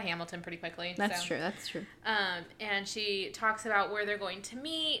 Well, we had Hamilton pretty quickly. That's true. And she talks about where they're going to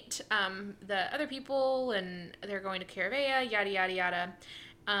meet the other people, and they're going to Caravea, yada, yada, yada.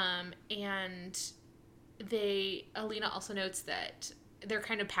 And Alina also notes that they're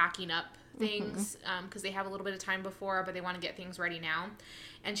kind of packing up things because they have a little bit of time before, but they want to get things ready now.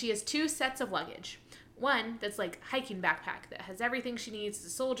 And she has 2 sets of luggage. One that's like hiking backpack that has everything she needs as a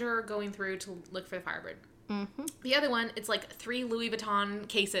soldier going through to look for the Firebird. The other one, it's like 3 Louis Vuitton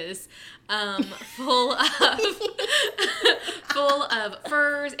cases full of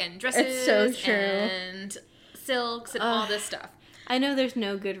furs and dresses and silks and all this stuff. I know there's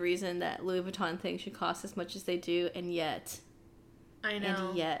no good reason that Louis Vuitton things should cost as much as they do, and yet... I know.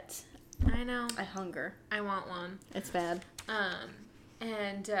 And yet... I know. I hunger. I want one. It's bad.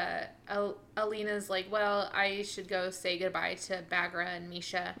 And Alina's like, well, I should go say goodbye to Baghra and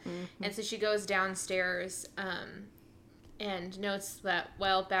Misha. And so she goes downstairs and notes that,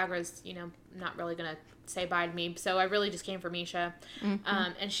 well, Baghra's, not really going to say bye to me, so I really just came for Misha.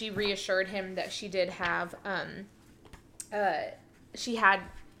 And she reassured him that she did have... she had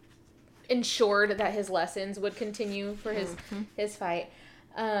ensured that his lessons would continue for his fight.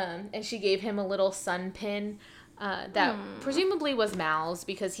 And she gave him a little sun pin that presumably was Mal's,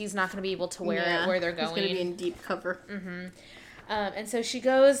 because he's not going to be able to wear it where they're going. He's going to be in deep cover. And so she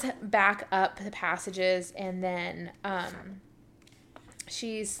goes back up the passages, and then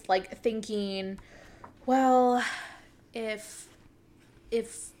she's like thinking, well, if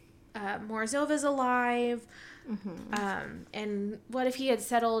Morzova's alive... and what if he had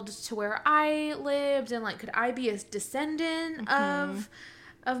settled to where I lived, and like, could I be a descendant of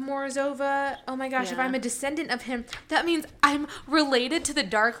Morozova? Oh my gosh, if I'm a descendant of him, that means I'm related to the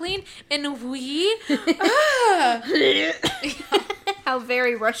Darkling, and we... How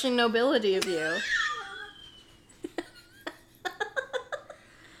very Russian nobility of you.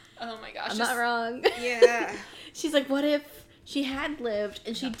 Oh my gosh. I'm not wrong. Yeah. She's like, what if She had lived,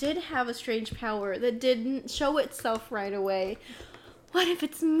 and she did have a strange power that didn't show itself right away. What if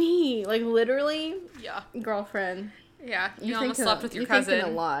it's me? Like, literally? Yeah. Girlfriend. Yeah, you almost slept with your cousin. You're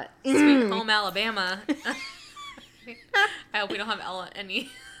thinking a lot. Sweet home Alabama. I hope we don't have any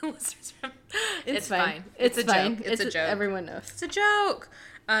listeners from... It's fine. It's a joke. It's a joke. Everyone knows. It's a joke.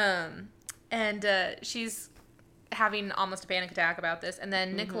 And she's having almost a panic attack about this, and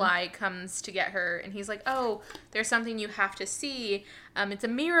then Nikolai comes to get her, and he's like, oh, there's something you have to see. It's a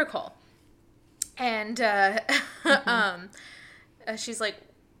miracle. And she's like,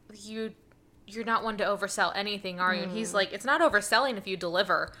 you're not one to oversell anything, are you? And he's like, it's not overselling if you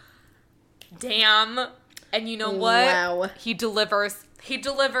deliver. Damn. And you know what? Wow. He delivers.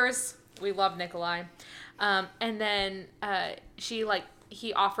 We love Nikolai. And then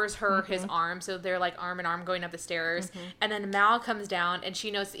he offers her his arm, so they're like arm in arm going up the stairs. And then Mal comes down, and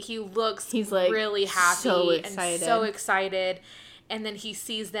she knows that he looks like really happy and so excited. And then he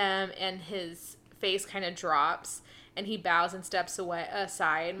sees them, and his face kind of drops, and he bows and steps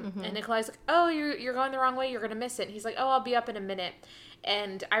aside. And Nikolai's like, "Oh, you're going the wrong way. You're gonna miss it." And he's like, "Oh, I'll be up in a minute."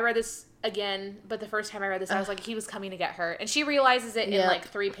 And I read this again, but the first time I read this, I was like, he was coming to get her, and she realizes it in like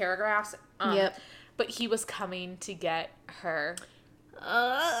 3 paragraphs. But he was coming to get her.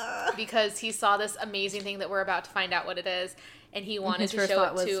 Because he saw this amazing thing that we're about to find out what it is, and he wanted to show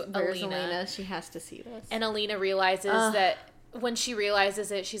it to Alina. She has to see this. And Alina realizes that when she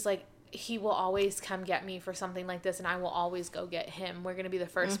realizes it, she's like, he will always come get me for something like this, and I will always go get him. We're going to be the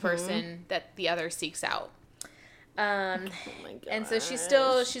first person that the other seeks out. Oh my God. And so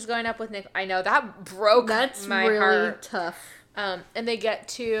she's going up with Nick. I know that broke my heart. That's really tough. And they get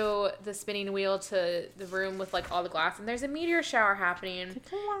to the spinning wheel, to the room with like all the glass, and there's a meteor shower happening,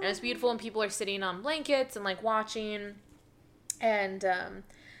 and it's beautiful, and people are sitting on blankets and like watching, and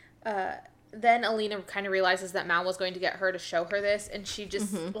then Alina kind of realizes that Mal was going to get her to show her this, and she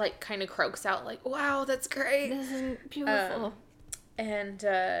just like kind of croaks out like, "Wow, that's great! This is beautiful." And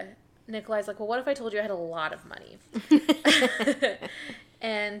Nikolai's like, "Well, what if I told you I had a lot of money?"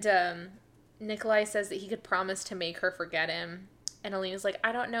 And Nikolai says that he could promise to make her forget him. And Alina's like,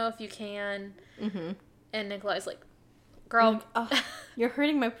 I don't know if you can. And Nikolai's like, girl. You're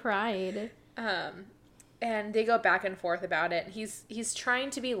hurting my pride. And they go back and forth about it. He's trying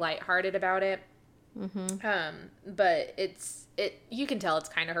to be lighthearted about it. But you can tell it's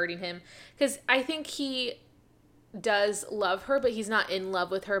kind of hurting him. Because I think he does love her, but he's not in love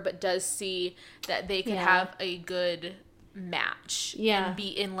with her, but does see that they could have a good match and be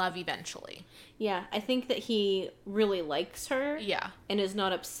in love eventually. Yeah, I think that he really likes her. Yeah. And is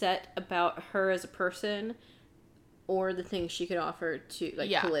not upset about her as a person or the things she could offer to,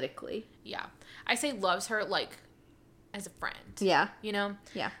 like, politically. Yeah. I say loves her, like, as a friend. Yeah. You know?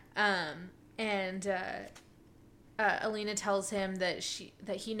 Yeah. And Alina tells him that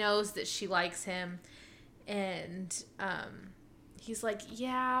he knows that she likes him, and he's like,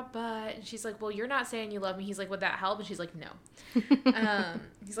 yeah, but... And she's like, well, you're not saying you love me. He's like, would that help? And she's like, no.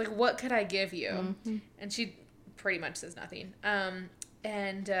 He's like, what could I give you? And she pretty much says nothing.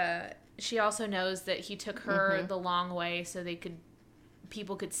 And she also knows that he took her the long way so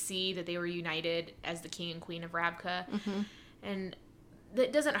people could see that they were united as the king and queen of Ravka. And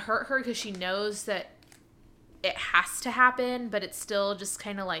that doesn't hurt her because she knows that it has to happen, but it's still just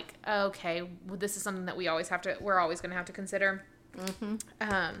kind of like, oh, okay, well, this is something that we're always going to have to consider.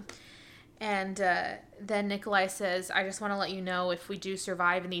 And then Nikolai says, I just want to let you know, if we do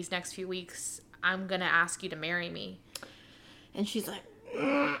survive in these next few weeks, I'm going to ask you to marry me. And she's like,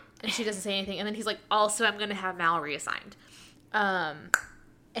 and she doesn't say anything. And then he's like, also, I'm going to have Mal reassigned.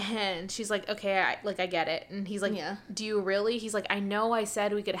 And she's like, okay, I get it. And he's like, do you really? He's like, I know I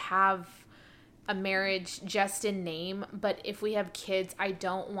said we could have a marriage just in name, but if we have kids, I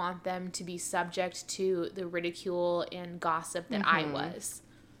don't want them to be subject to the ridicule and gossip that I was.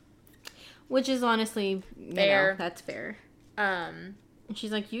 Which is honestly fair. That's fair. And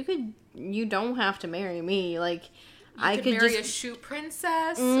she's like, you don't have to marry me. Like, I could marry a shoe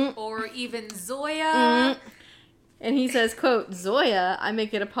princess or even Zoya. And he says, quote, Zoya, I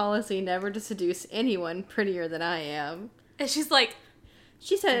make it a policy never to seduce anyone prettier than I am. And she's like,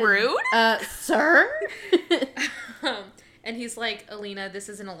 she said, rude? Sir? And he's like, Alina, this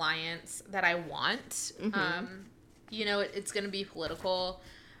is an alliance that I want. You know, it's going to be political,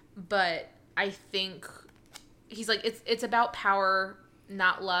 but I think, he's like, it's about power,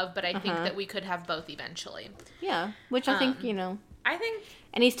 not love, but I think that we could have both eventually. Yeah, which I think, I think...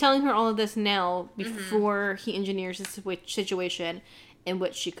 And he's telling her all of this now before he engineers a situation in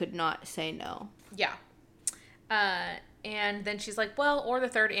which she could not say no. Yeah. And then she's like, well, or the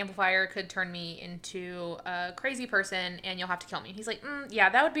third amplifier could turn me into a crazy person and you'll have to kill me. He's like, yeah,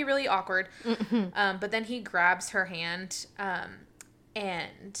 that would be really awkward. But then he grabs her hand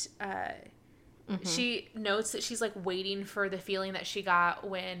and she notes that she's like waiting for the feeling that she got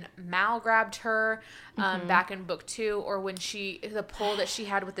when Mal grabbed her back in book 2, or when the pull that she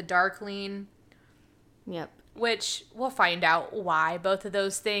had with the Darkling. Yep. Which we'll find out why both of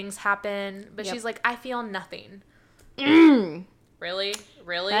those things happen. But Yep. she's like, I feel nothing. Really?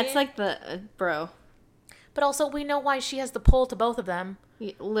 That's like the bro. But also, we know why she has the pull to both of them.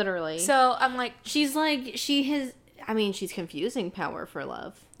 Literally. So I'm like, she's confusing power for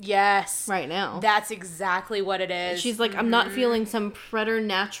love. Yes. Right now. That's exactly what it is. She's like, I'm not feeling some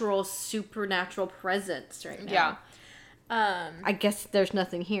preternatural, supernatural presence right now. Yeah. I guess there's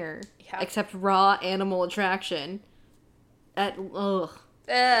nothing here. Yeah. Except raw animal attraction. Ugh.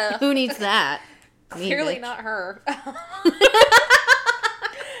 Who needs that? Clearly not her.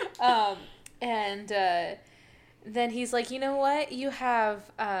 And then he's like, you know what? You have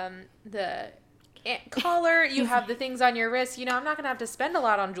the collar. You have the things on your wrist. You know, I'm not going to have to spend a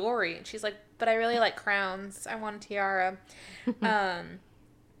lot on jewelry. And she's like, but I really like crowns. I want a tiara.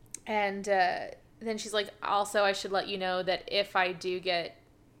 And then she's like, also, I should let you know that if I do get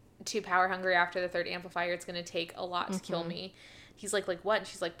too power hungry after the third amplifier, it's going to take a lot to kill me. He's like what? And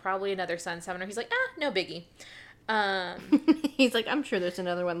she's like, probably another sun summoner. He's like, no biggie. He's like, I'm sure there's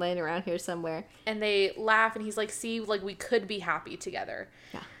another one laying around here somewhere. And they laugh, and he's like, see, like, we could be happy together.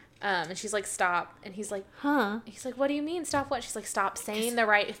 Yeah. And she's like, stop. And he's like, huh? He's like, what do you mean, stop what? She's like, stop saying the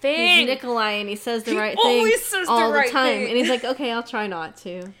right thing. He's Nikolai, and he says the right thing all the time. And he's like, okay, I'll try not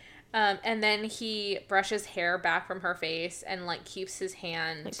to. And then he brushes hair back from her face and, like, keeps his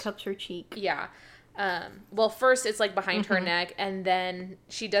hand. Like, cups her cheek. Yeah. Well, first it's, like, behind her neck, and then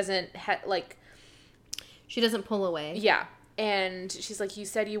she doesn't, she doesn't pull away. Yeah. And she's like, you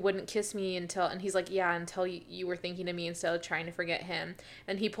said you wouldn't kiss me until... And he's like, yeah, until you were thinking of me instead of trying to forget him.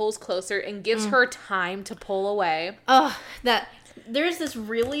 And he pulls closer and gives her time to pull away. There's this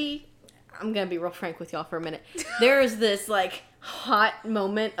really... I'm going to be real frank with y'all for a minute. There is this, like... hot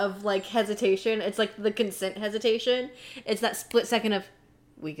moment of like hesitation. It's like the consent hesitation. It's that split second of,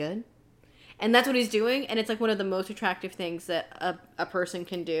 we good? And that's what he's doing, and it's like one of the most attractive things that a person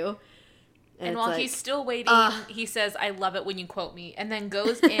can do. And while he's still waiting, he says, I love it when you quote me, and then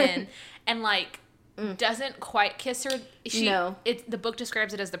goes in and like doesn't quite kiss her. No. The book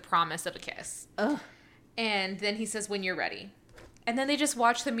describes it as the promise of a kiss. Ugh. And then he says, when you're ready. And then they just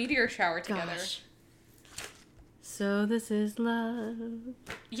watch the meteor shower together. Gosh. So this is love.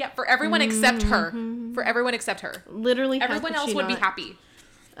 Yeah, for everyone except her. For everyone except her. Literally, everyone else would be happy.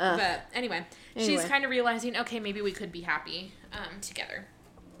 But anyway, she's kind of realizing, okay, maybe we could be happy together.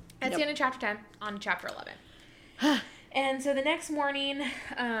 That's the end of chapter 10 on chapter 11. And so the next morning,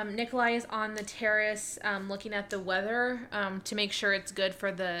 Nikolai is on the terrace looking at the weather to make sure it's good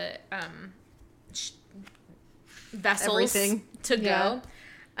for the vessels to go.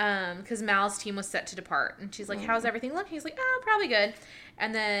 Because Mal's team was set to depart. And she's like, how's everything look? He's like, probably good.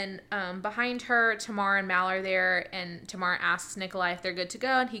 And then behind her, Tamar and Mal are there. And Tamar asks Nikolai if they're good to go.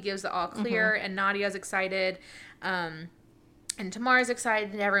 And he gives the all clear. And Nadia's excited. And Tamar's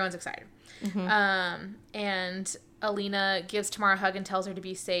excited. And everyone's excited. And Alina gives Tamar a hug and tells her to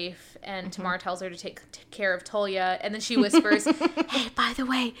be safe. And Tamar tells her to take care of Tolya. And then she whispers, hey, by the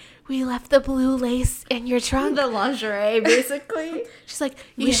way, we left the blue lace in your trunk. The lingerie, basically. She's like,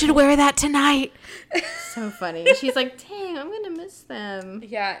 you should wear that tonight. So funny. She's like, dang, I'm going to miss them.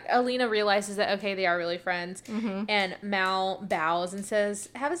 Yeah. Alina realizes that, okay, they are really friends. And Mal bows and says,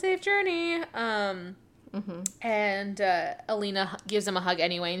 have a safe journey. And Alina gives him a hug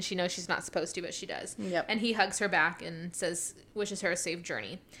anyway, and she knows she's not supposed to, but she does. Yep. And he hugs her back and wishes her a safe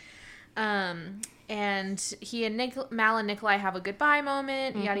journey. And he and Mal and Nikolai have a goodbye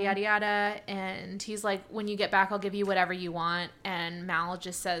moment, yada, yada, yada. And he's like, when you get back, I'll give you whatever you want. And Mal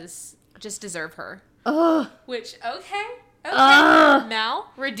just says, just deserve her. Which, okay.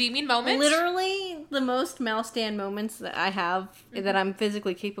 Mal, redeeming moment. Literally, the most Mal stan moments that I have, that I'm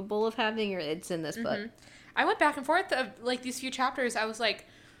physically capable of having, it's in this book. I went back and forth of, like, these few chapters. I was like,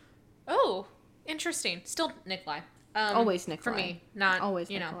 oh, interesting. Still Nikolai. Always Nikolai. For me. Not, always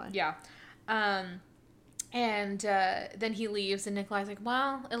Nikolai. Yeah. And then he leaves, and Nikolai's like,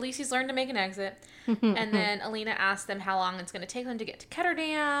 well, at least he's learned to make an exit. And then Alina asks them how long it's going to take them to get to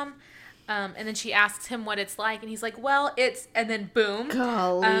Ketterdam. And then she asks him what it's like, and he's like, well, it's... And then boom.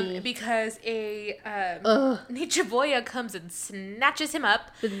 Golly. Because a Nichevoya comes and snatches him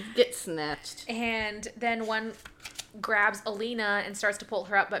up. Get snatched. And then one grabs Alina and starts to pull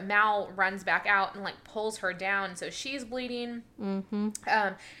her up, but Mal runs back out and like pulls her down, so she's bleeding. And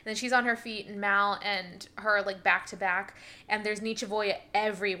then she's on her feet, and Mal and her are like back to back, and there's Nichevoya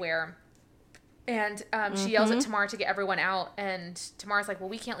everywhere. And she yells at Tamar to get everyone out, and Tamar's like, well,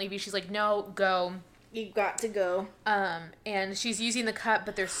 we can't leave you. She's like, no, go. You got to go. And she's using the cup,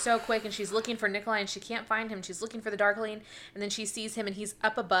 but they're so quick, and she's looking for Nikolai, and she can't find him. She's looking for the Darkling, and then she sees him, and he's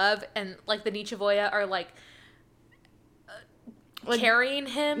up above, and like the Nichevoya are like carrying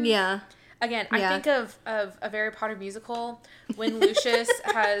him. Yeah. Again, I think of a Harry Potter musical when Lucius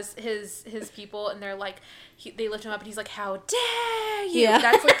has his people, and they're like, they lift him up, and he's like, how dare you? Yeah.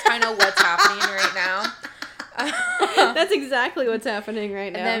 That's like kind of what's happening right now. That's exactly what's happening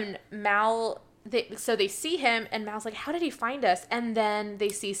right now. And then Mal, they see him, and Mal's like, how did he find us? And then they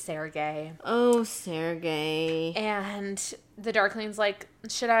see Sergei. Oh, Sergei. And the Darkling's like,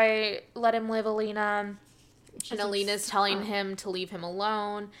 should I let him live, Alina? And Alina's telling him to leave him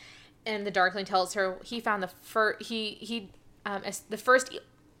alone. And the Darkling tells her he found the first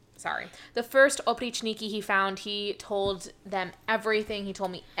Oprichniki he found. He told them everything. He told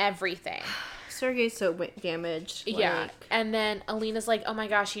me everything. Sergei's so damaged. Yeah. And then Alina's like, oh my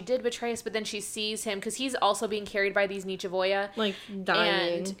gosh, he did betray us. But then she sees him because he's also being carried by these Nichevoya. Like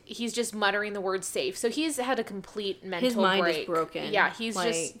dying. And he's just muttering the word safe. So he's had a complete mental break. His mind is broken. Yeah. He's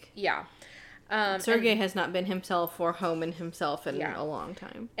just, yeah. Sergei has not been himself or home in himself in a long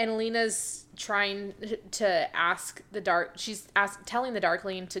time. And Alina's trying to ask she's telling the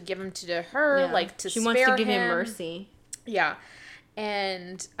Darkling to give him to her, like to spare him. She wants to give him mercy. Yeah.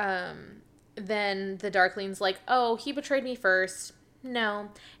 And then the Darkling's like, oh, he betrayed me first. No.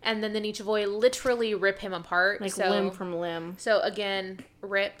 And then the Nichevoya literally rip him apart. Like limb from limb. So again,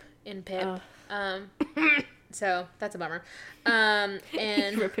 rip in Pip. So that's a bummer. And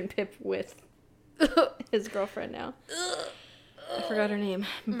Rip and Pip with his girlfriend now. I forgot her name.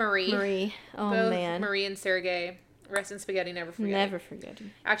 Marie. Oh, both man. Marie and Sergei. Rest in spaghetti, never forget. Never forget.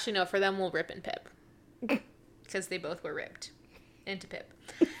 Actually, no. For them, we'll Rip and Pip. Because they both were ripped into Pip.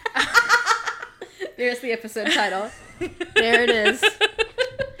 There's the episode title. There it is.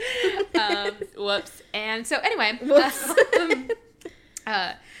 Whoops. And so, anyway.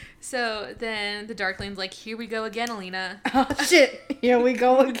 So then the Darkling's like, here we go again, Alina. Oh, shit. Here we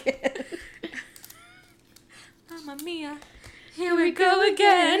go again. Mamma mia. Here we go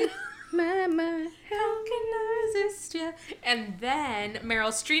again. Mama, how can I resist you? And then Meryl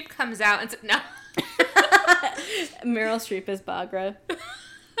Streep comes out and says, no. Meryl Streep is Bagra.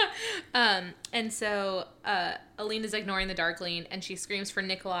 And so Alina's ignoring the Darkling, and she screams for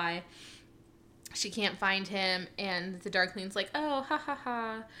Nikolai. She can't find him, and the Darkling's like, oh, ha ha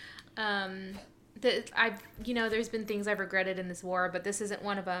ha. There's been things I've regretted in this war, but this isn't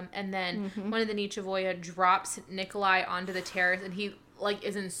one of them. And then one of the Nichevoya drops Nikolai onto the terrace, and he like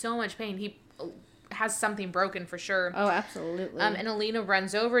is in so much pain. He has something broken for sure. Oh, absolutely. And Alina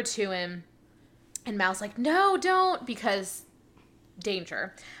runs over to him, and Mal's like, no, don't, because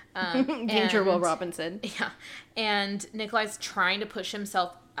danger. Danger, Will Robinson. Yeah. And Nikolai's trying to push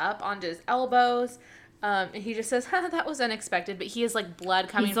himself up onto his elbows. And he just says, that was unexpected. But he has, like, blood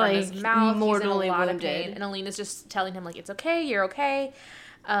coming from his mouth. Mortally he's in a lot wounded. of pain. And Alina's just telling him, like, it's okay, you're okay.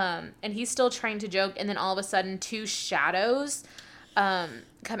 And he's still trying to joke. And then all of a sudden, two shadows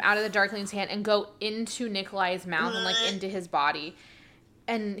come out of the Darkling's hand and go into Nikolai's mouth and, like, into his body.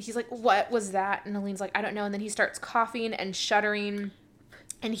 And he's like, what was that? And Alina's like, I don't know. And then he starts coughing and shuddering.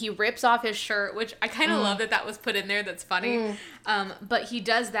 And he rips off his shirt, which I kind of love that was put in there. That's funny. But he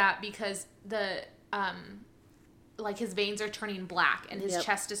does that because his veins are turning black and his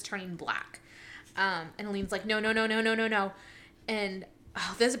chest is turning black. And Alina's like, no. And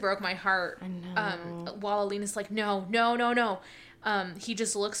this broke my heart. I know. While Alina's like, no. He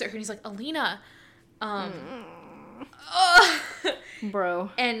just looks at her and he's like, Alina. Bro.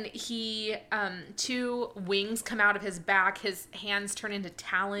 And he, two wings come out of his back. His hands turn into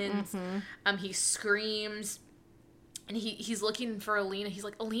talons. He screams. And he's looking for Alina. He's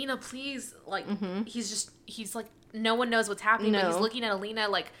like, Alina, please. Like, he's like, no one knows what's happening. No. But he's looking at Alina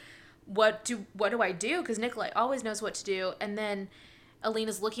like, what do I do? Because Nikolai always knows what to do. And then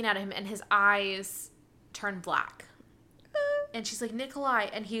Alina's looking at him and his eyes turn black. And she's like, Nikolai.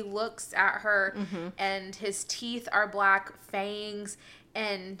 And he looks at her and his teeth are black, fangs.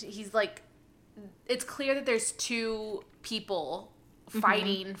 And he's like, it's clear that there's two people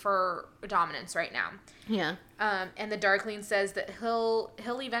fighting for dominance right now. Yeah. And the Darkling says that he'll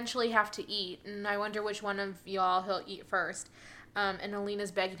eventually have to eat. And I wonder which one of y'all he'll eat first. And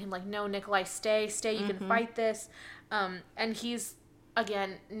Alina's begging him like, no, Nikolai, stay. You can fight this. And he's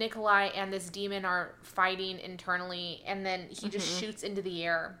again, Nikolai and this demon are fighting internally, and then he just shoots into the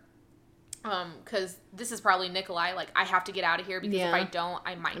air. Because this is probably Nikolai, like, I have to get out of here, because if I don't,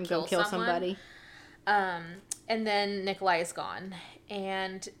 I might kill somebody. And then Nikolai is gone.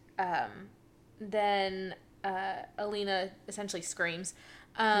 And then Alina essentially screams.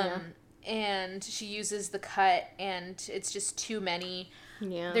 And she uses the cut, and it's just too many.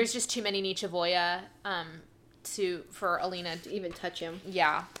 Yeah. There's just too many Nichevoya for Alina to even touch him.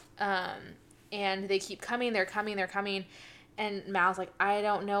 Yeah. And they keep coming, they're coming. And Mal's like, I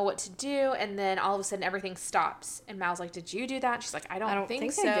don't know what to do. And then all of a sudden everything stops. And Mal's like, did you do that? And she's like, I don't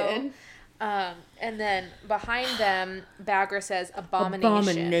think so. I did. And then behind them, Baghra says,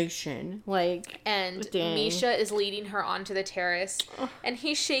 abomination. Like, and dang. Misha is leading her onto the terrace. And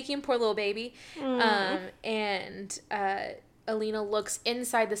he's shaking poor little baby. And Alina looks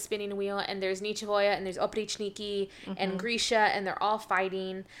inside the spinning wheel, and there's Nichevoya, and there's Oprichniki, and Grisha, and they're all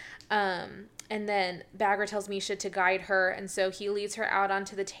fighting. And then Baghra tells Misha to guide her, and so he leads her out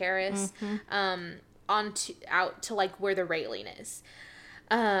onto the terrace, out to like where the railing is.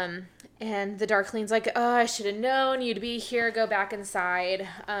 And the Darkling's like, oh, I should have known you'd be here. Go back inside.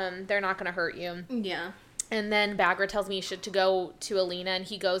 They're not gonna hurt you. Yeah. And then Baghra tells Misha to go to Alina, and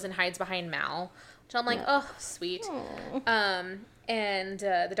he goes and hides behind Mal. Which I'm like, oh, sweet. And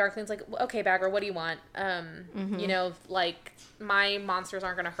the Darkling's like, okay, Baghra, what do you want? You know, like, my monsters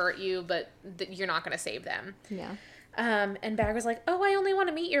aren't going to hurt you, but you're not going to save them. Yeah. And Baghra's like, oh, I only want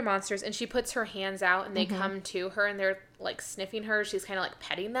to meet your monsters. And she puts her hands out, and they come to her, and they're, like, sniffing her. She's kind of, like,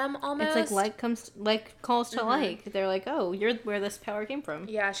 petting them almost. It's like calls to like. They're like, oh, you're where this power came from.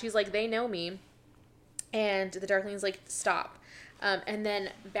 Yeah, she's like, they know me. And the Darkling's like, stop. And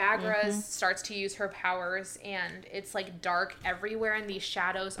then Baghra starts to use her powers, and it's, like, dark everywhere, and these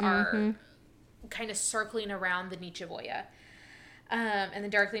shadows are kind of circling around the Nichevoya. And the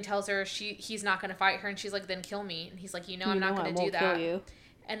Darkling tells her he's not going to fight her, and she's like, then kill me. And he's like, I'm not going to do that. Kill you.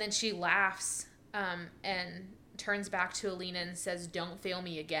 And then she laughs and turns back to Alina and says, don't fail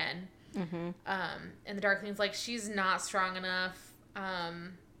me again. And the Darkling's like, she's not strong enough.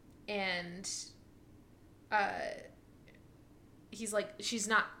 He's like, she's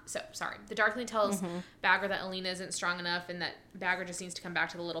not, so, sorry. The Darkling tells Baghra that Alina isn't strong enough, and that Baghra just needs to come back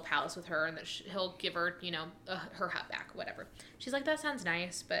to the little palace with her, and that he'll give her, her hut back, whatever. She's like, that sounds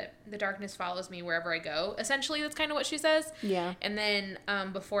nice, but the darkness follows me wherever I go. Essentially, that's kind of what she says. Yeah. And then,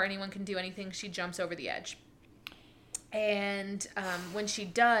 before anyone can do anything, she jumps over the edge. And when she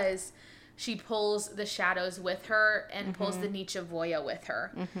does, she pulls the shadows with her, and pulls the Nichevoya with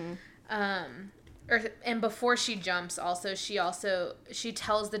her. And before she jumps, she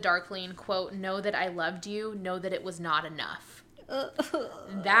tells the Darkling, quote, know that I loved you, know that it was not enough.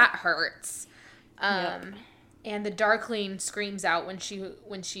 That hurts. And the Darkling screams out when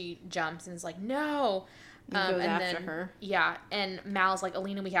she jumps, and is like, no. Goes after her. Yeah, and Mal's like,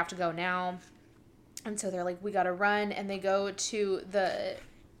 Alina, we have to go now. And so they're like, we gotta run, and they go to the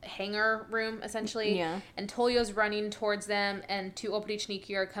hangar room, essentially. Yeah. And Tolio's running towards them, and two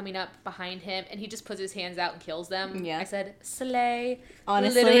Oprichniki are coming up behind him, and he just puts his hands out and kills them. Yeah. I said, slay.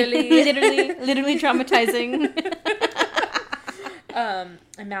 Honestly. Literally traumatizing.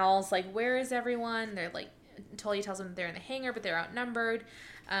 And Mal's like, where is everyone? They're like, Tolio tells them they're in the hangar, but they're outnumbered.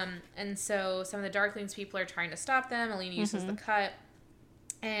 And so some of the Darklings people are trying to stop them. Alina uses the cut.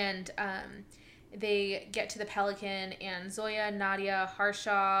 And, they get to the Pelican, and Zoya, Nadia,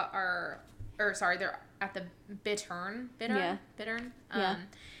 Harsha they're at the Bittern. Yeah. Bittern.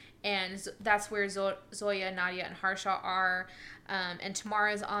 And that's where Zoya, Nadia, and Harsha are. And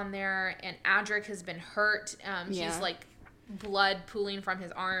Tamara's on there, and Adric has been hurt. He's like blood pooling from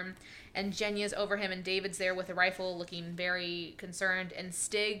his arm, and Jenya's over him, and David's there with a rifle looking very concerned, and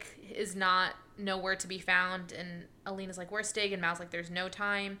Stig is nowhere to be found, and Alina's like, where's Stig? And Mal's like, there's no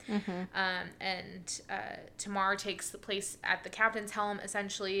time. And Tamara takes the place at the captain's helm.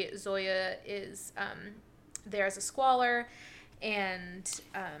 Essentially, Zoya is there as a squaller, and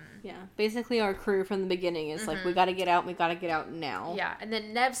basically our crew from the beginning is like, we gotta get out now. Yeah. And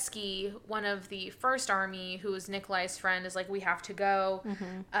then Nevsky, one of the first army, who is Nikolai's friend, is like, we have to go.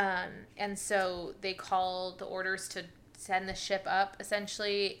 And so they call the orders to send the ship up,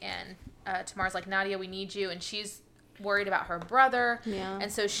 essentially, and Tamara's like, Nadia, we need you, and she's worried about her brother,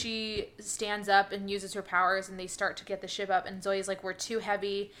 and so she stands up and uses her powers, and they start to get the ship up, and Zoe's like, we're too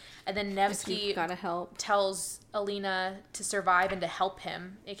heavy, and then Nevsky gotta help. Tells Alina to survive and to help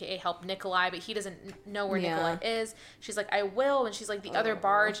him, aka help Nikolai, but he doesn't know where Nikolai is. She's like, I will, and she's like, the other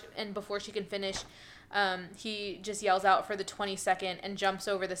barge, and before she can finish, he just yells out for the 22nd and jumps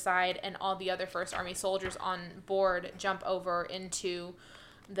over the side, and all the other First Army soldiers on board jump over into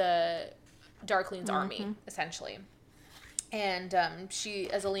the Darkling's army, essentially. And she,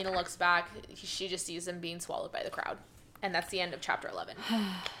 as Alina looks back, she just sees them being swallowed by the crowd. And that's the end of chapter 11.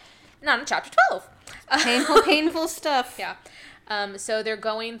 Not in chapter 12. Painful stuff. Yeah. So they're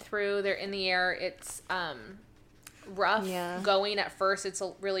going through, they're in the air. It's rough going at first. It's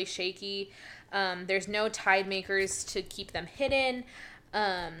really shaky. There's no tide makers to keep them hidden.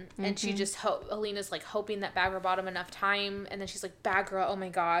 And she just, Alina's like hoping that Baghra bought him enough time. And then she's like, Baghra, oh my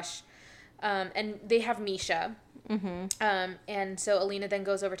gosh. And they have Misha. And so Alina then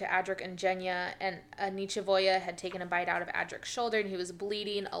goes over to Adric and Genya, and Nichevoya had taken a bite out of Adric's shoulder, and he was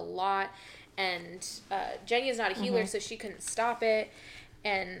bleeding a lot. And Genya's not a healer, so she couldn't stop it.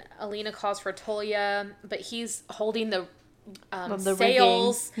 And Alina calls for Tolia, but he's holding the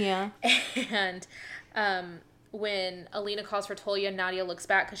sails. Rigging. Yeah. And when Alina calls for Tolia, Nadia looks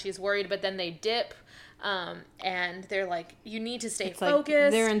back because she's worried, but then they dip. And they're like, you need to stay focused.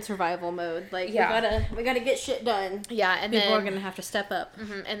 Like they're in survival mode. Like, we gotta get shit done. Yeah, and people are gonna have to step up.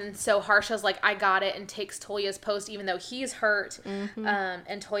 And so Harsha's like, I got it, and takes Tolia's post, even though he's hurt.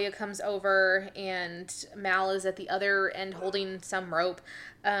 And Tolia comes over, and Mal is at the other end holding some rope.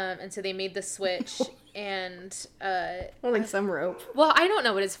 And so they made the switch, and holding some rope. Well, I don't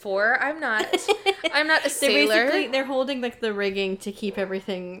know what it's for. I'm not a sailor. They're holding like the rigging to keep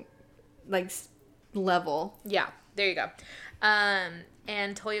everything like level. Yeah, there you go. And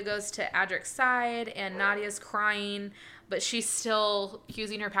Tolia goes to Adric's side, and Nadia's crying, but she's still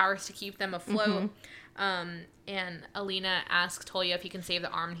using her powers to keep them afloat. And Alina asks Tolia if he can save the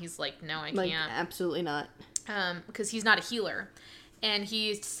arm, and he's like, no, I can't. Absolutely not. Because he's not a healer. And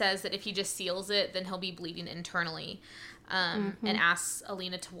he says that if he just seals it, then he'll be bleeding internally. And asks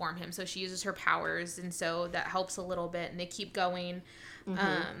Alina to warm him. So she uses her powers, and so that helps a little bit, and they keep going.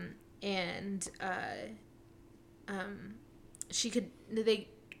 They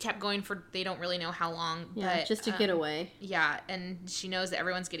kept going for, they don't really know how long, but just to get away. Yeah. And she knows that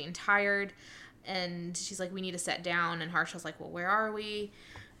everyone's getting tired, and she's like, we need to set down. And Harsha's like, well, where are we?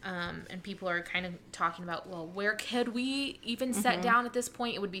 And people are kind of talking about, well, where could we even set down at this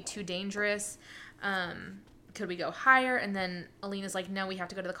point? It would be too dangerous. Could we go higher? And then Alina's like, no, we have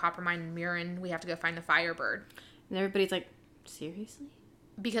to go to the copper mine in Murin. We have to go find the Firebird. And everybody's like, seriously?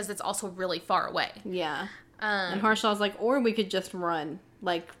 Because it's also really far away. Yeah. And Harsha's like, or we could just run.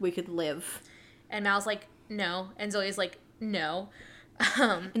 Like, we could live. And Mal's like, no. And Zoe's like, no.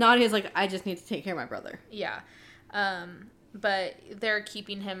 Nadia's like, I just need to take care of my brother. Yeah. But they're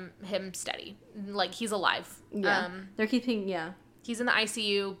keeping him steady. Like, he's alive. Yeah. They're keeping, He's in the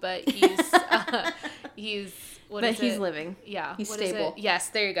ICU, but he's he's living. Yeah. He's stable. Yes,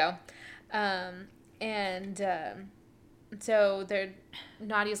 there you go. So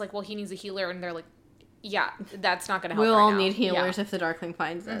Nadia's like, well, he needs a healer, and they're like, yeah, that's not gonna help. We'll all need healers if the Darkling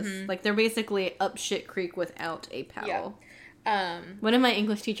finds us. Like, they're basically up shit creek without a paddle. Yeah. One of my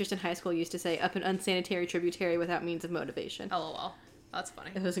English teachers in high school used to say, up an unsanitary tributary without means of motivation. LOL. That's funny.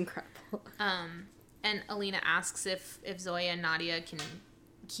 It was incredible. And Alina asks if Zoya and Nadia can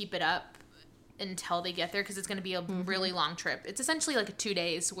keep it up until they get there, because it's going to be a really long trip. It's essentially like 2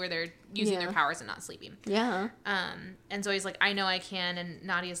 days where they're using their powers and not sleeping. Yeah. And Zoe's like, I know I can, and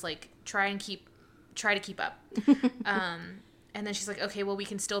Nadia's like, try to keep up. And then she's like, okay, well, we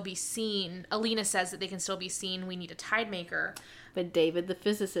can still be seen. Alina says that they can still be seen. We need a tide maker. But David, the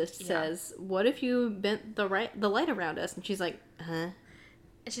physicist, says, what if you bent the light around us? And she's like, huh?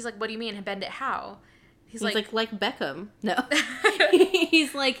 And she's like, what do you mean? Bend it how? He's like Beckham. No.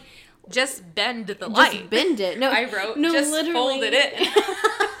 He's like, just bend the light. Just bend it. No, I wrote, no, just literally. Fold it in.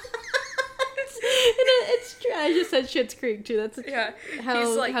 It's true. I just said Schitt's Creek too. That's how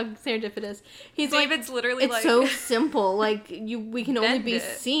serendipitous. David's literally it's so simple. Like, we can only be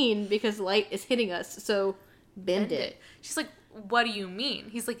seen because light is hitting us. So bend it. She's like, what do you mean?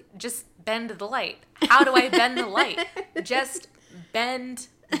 He's like, just bend the light. How do I bend the light? Just bend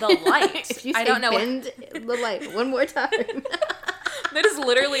the light. If you say, I don't know. Bend the light one more time. That is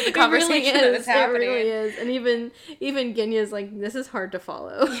literally the conversation that is happening. It really is. And even Genya's like, this is hard to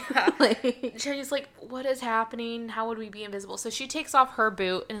follow. Yeah. Genya's like, what is happening? How would we be invisible? So she takes off her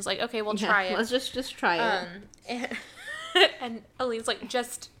boot and is like, okay, we'll try it. Let's just try it. And Alina's like,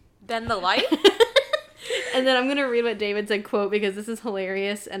 just bend the light? And then I'm going to read what David said, quote, because this is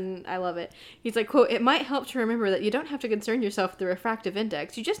hilarious and I love it. He's like, quote, "It might help to remember that you don't have to concern yourself with the refractive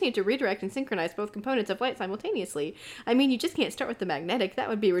index. You just need to redirect and synchronize both components of light simultaneously. I mean, you just can't start with the magnetic. That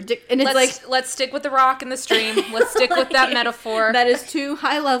would be ridiculous." And it's let's stick with the rock and the stream. Let's stick with that metaphor. That is too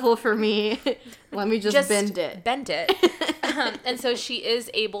high level for me. Let me just bend it. Bend it. And so she is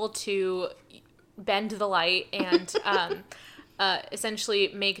able to bend the light and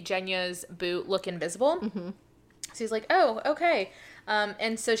essentially make Jenya's boot look invisible. Mm-hmm. So he's like, oh, okay.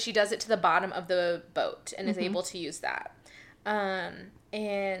 And so she does it to the bottom of the boat and is able to use that.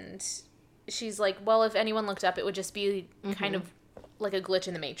 And she's like, well, if anyone looked up, it would just be kind of like a glitch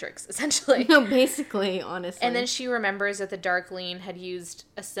in the Matrix, essentially. No, basically, honestly. And then she remembers that the Darkling had used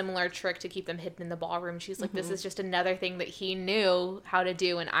a similar trick to keep them hidden in the ballroom. She's like, this is just another thing that he knew how to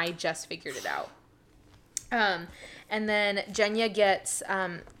do, and I just figured it out. And then Jenya gets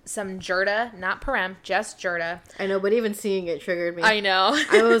some Jirta, not Parem, just Jirta. I know, but even seeing it triggered me. I know.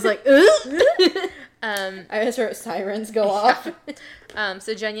 I was like, ugh! I just heard sirens go off.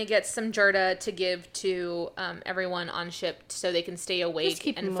 So Jenya gets some Jirta to give to everyone on ship so they can stay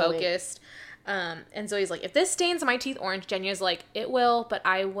awake and focused. And Zoe's like, if this stains my teeth orange, Jenya's like, it will, but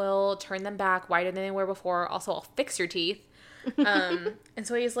I will turn them back whiter than they were before. Also, I'll fix your teeth. And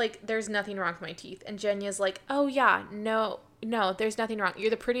so he's like, there's nothing wrong with my teeth. And Jenya's like, oh yeah, no, there's nothing wrong.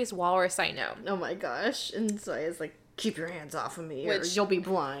 You're the prettiest walrus I know. Oh my gosh. And Zoya's like, keep your hands off of me, or you'll be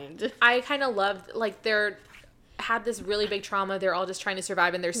blind. I kind of loved, like, they're had this really big trauma. They're all just trying to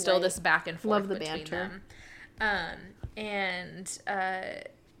survive, and there's still this back and forth between them. And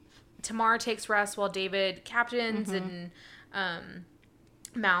Tamar takes rest while David captains, and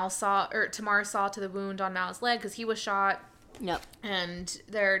Tamar saw to the wound on Mal's leg because he was shot. Yep. And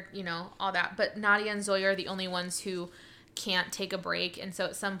they're, all that. But Nadia and Zoya are the only ones who can't take a break. And so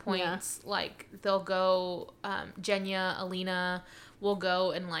at some points, like, they'll go, Jenya, Alina will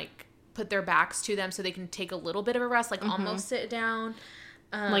go and, like, put their backs to them so they can take a little bit of a rest, like, almost sit down.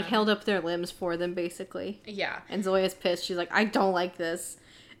 Like, held up their limbs for them, basically. Yeah. And Zoya's pissed. She's like, I don't like this.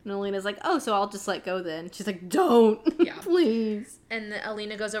 And Alina's like, oh, so I'll just let go then. She's like, don't. Yeah. Please. And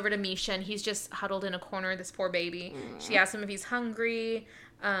Alina goes over to Misha, and he's just huddled in a corner, this poor baby. She asks him if he's hungry,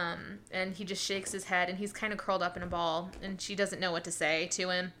 and he just shakes his head, and he's kind of curled up in a ball, and she doesn't know what to say to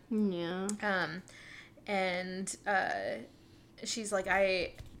him. Yeah. And she's like,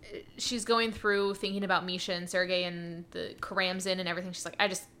 she's going through thinking about Misha and Sergei and the Karamzin and everything. She's like,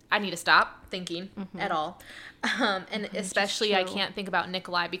 I need to stop thinking at all. And especially I can't think about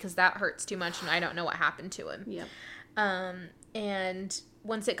Nikolai because that hurts too much and I don't know what happened to him. Yep. And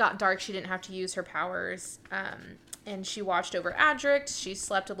once it got dark, she didn't have to use her powers. And she watched over Adrix. She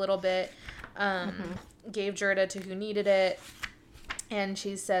slept a little bit, gave Jirta to who needed it. And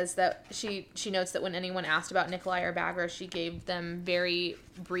she says that she notes that when anyone asked about Nikolai or Bagra, she gave them very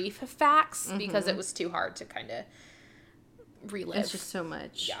brief facts because it was too hard to kind of relive. It's just so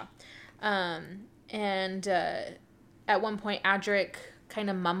much. Yeah. And at one point, Adric kind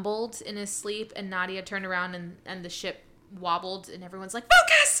of mumbled in his sleep, and Nadia turned around and the ship wobbled, and everyone's like,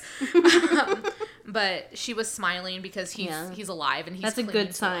 focus! But she was smiling because he's alive, and he's That's a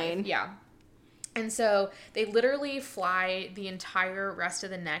good sign. Life. Yeah. And so they literally fly the entire rest of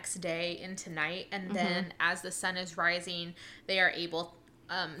the next day into night, and then as the sun is rising, they are able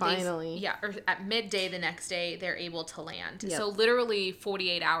finally. or at midday the next day, they're able to land. Yep. So literally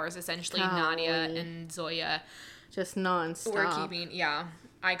 48 hours, essentially, Nadia and Zoya just nonstop. We're keeping,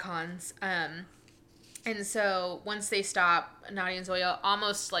 icons. And so once they stop, Nadia and Zoya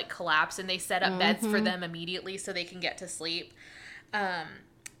almost, like, collapse, and they set up beds for them immediately so they can get to sleep.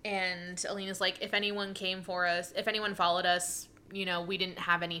 And Alina's like, if anyone came for us, if anyone followed us, we didn't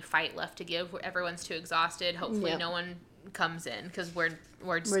have any fight left to give. Everyone's too exhausted. Hopefully no one comes in because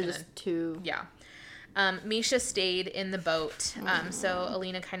we're just too... Yeah. Misha stayed in the boat. So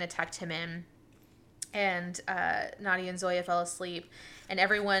Alina kind of tucked him in. And Nadia and Zoya fell asleep. And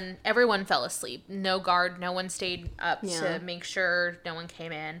everyone fell asleep. No guard. No one stayed up to make sure no one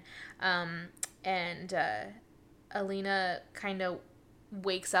came in. And Alina kind of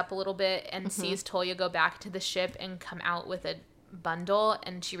wakes up a little bit and sees Tolia go back to the ship and come out with a bundle,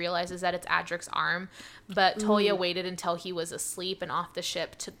 and she realizes that it's Adric's arm, but Tolia waited until he was asleep and off the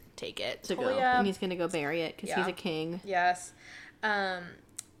ship to take it. Tolia, and he's gonna go bury it because he's a king. Yes.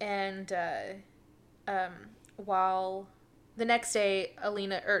 While the next day,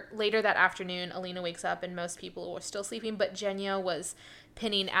 later that afternoon, Alina wakes up and most people were still sleeping, but Jenya was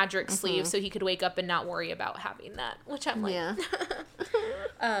pinning Adric's sleeve so he could wake up and not worry about having that, which I'm like... Yeah.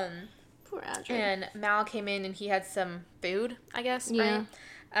 Poor Adric. And Mal came in and he had some food, I guess, right?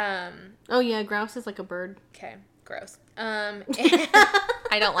 Oh yeah, grouse is like a bird. Okay, gross.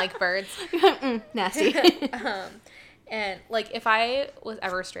 I don't like birds. Nasty. And like if I was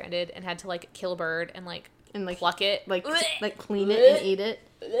ever stranded and had to like kill a bird and like pluck it, like clean it and eat it.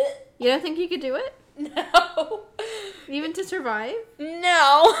 You don't think you could do it? No. Even to survive?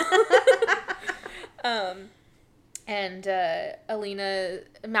 No. And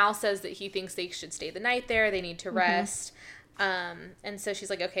Mal says that he thinks they should stay the night there. They need to rest. And so she's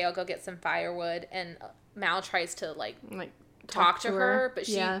like, okay, I'll go get some firewood. And Mal tries to like talk to her, but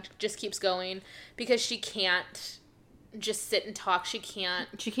she just keeps going because she can't just sit and talk. She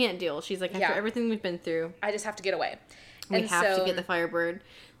can't deal. She's like, after everything we've been through, I just have to get away. We have to get the Firebird.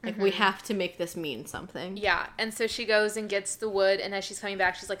 Like, we have to make this mean something. Yeah, and so she goes and gets the wood, and as she's coming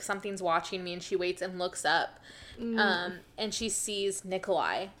back, she's like, something's watching me, and she waits and looks up. And she sees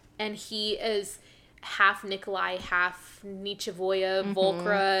Nikolai, and he is half Nikolai, half Nichevoya,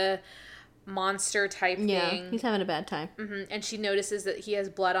 Volcra, monster type thing. Yeah, he's having a bad time. And she notices that he has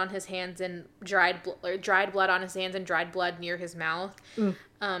blood on his hands and dried blood on his hands and dried blood near his mouth.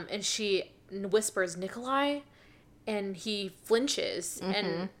 And she whispers, Nikolai, and he flinches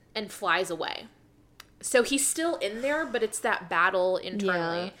and flies away. So he's still in there, but it's that battle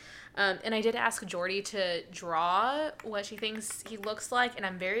internally. And I did ask Jordy to draw what she thinks he looks like, and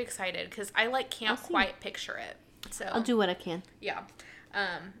I'm very excited because I can't quite picture it. So I'll do what I can. Yeah.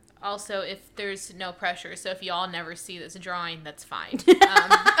 Also, if there's no pressure, so if y'all never see this drawing, that's fine.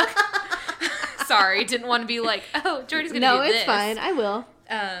 Sorry, didn't want to be like, oh, Jordy's gonna do this. No, it's fine. I will.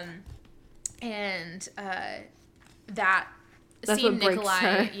 And that seeing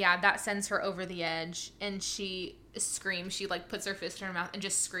Nikolai, that sends her over the edge, and she screams. She puts her fist in her mouth and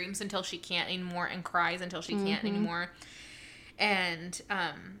just screams until she can't anymore, and cries until she can't anymore. And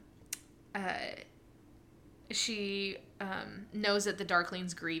she knows that the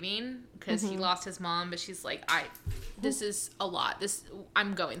Darkling's grieving because he lost his mom, but she's like, this is a lot.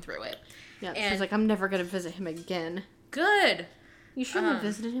 I'm going through it. Yeah, and she's like, I'm never gonna visit him again. Good. You shouldn't have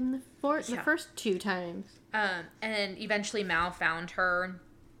visited him the first 2 times. And eventually Mal found her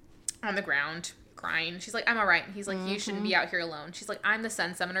on the ground crying. She's like, I'm all right. And he's like, you shouldn't be out here alone. She's like, I'm the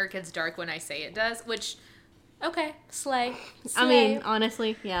sun summoner. It gets dark when I say it does, which, okay, slay. I mean,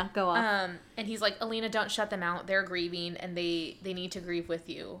 honestly, yeah, go off. And he's like, Alina, don't shut them out. They're grieving and they need to grieve with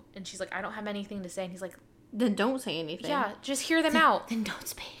you. And she's like, I don't have anything to say. And he's like, then don't say anything. Yeah, just hear them out. Then don't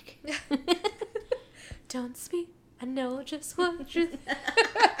speak. Don't speak. I know just what you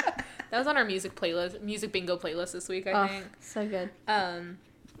That was on our music bingo playlist this week, I think. So good.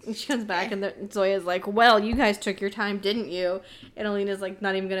 She comes back and Zoya's like, well, you guys took your time, didn't you? And Alina's like,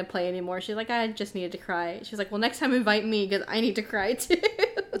 not even going to play anymore. She's like, I just needed to cry. She's like, well, next time invite me because I need to cry too.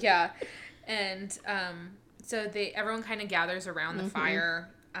 Yeah. And so everyone kind of gathers around the fire.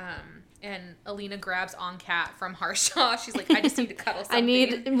 And Alina grabs Oncat from Harshaw. She's like, I just need to cuddle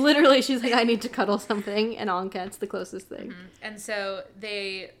something. She's like, I need to cuddle something. And Oncat's the closest thing. And so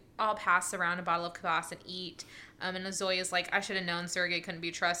they all pass around a bottle of kvass and eat. And Zoya's like, I should have known Sergei couldn't be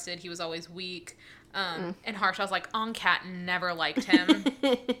trusted. He was always weak. And Harshaw's like, Oncat never liked him.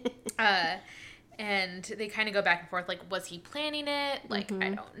 And they kind of go back and forth, like, was he planning it? Like, I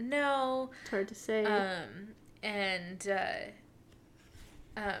don't know. It's hard to say.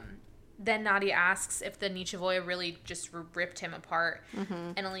 Then Nadia asks if the Nichevoya really just ripped him apart.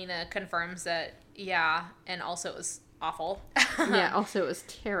 And Alina confirms that, yeah, and also it was awful. Yeah, also it was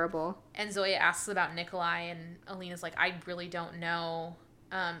terrible. And Zoya asks about Nikolai, and Alina's like, I really don't know.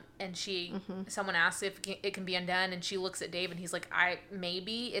 And someone asks if it can be undone, and she looks at Dave, and he's like,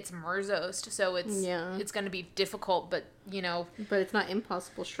 maybe it's Merzost, so it's going to be difficult, but, But it's not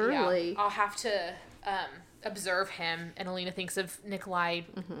impossible, surely. Yeah, I'll have to observe him, and Alina thinks of Nikolai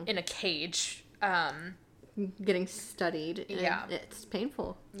in a cage. Getting studied. Yeah. It's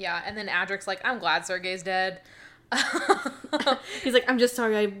painful. Yeah, and then Adric's like, I'm glad Sergei's dead. He's like, I'm just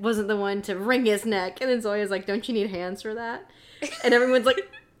sorry I wasn't the one to wring his neck. And then Zoya's like, don't you need hands for that? And everyone's like,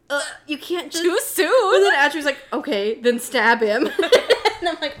 you can't just... Too soon! And then Adric's like, okay, then stab him. And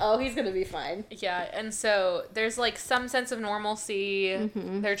I'm like, oh, he's gonna be fine. Yeah, and so there's some sense of normalcy.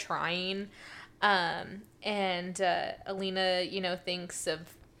 They're trying. And Alina, thinks of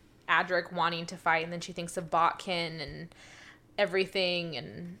Adric wanting to fight, and then she thinks of Botkin and everything,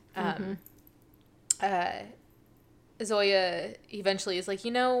 and Zoya eventually is like,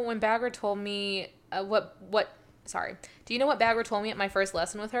 when Bagra told me do you know what Bagra told me at my first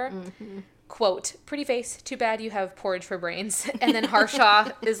lesson with her? Quote, pretty face, too bad you have porridge for brains. And then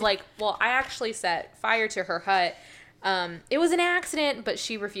Harshaw is like, well, I actually set fire to her hut It was an accident, but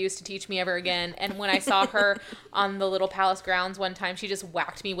she refused to teach me ever again. And when I saw her on the little palace grounds one time, she just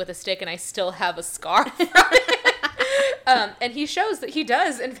whacked me with a stick, and I still have a scar from it. And he shows that he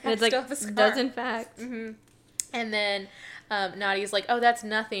does, in fact, still have a scar. Does, in fact. Mm-hmm. And then Nadia's like, oh, that's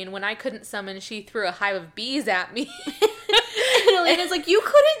nothing. When I couldn't summon, she threw a hive of bees at me. And Elena's like, you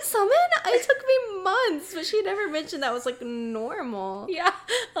couldn't summon? It took me months. But she never mentioned that was, like, normal. Yeah.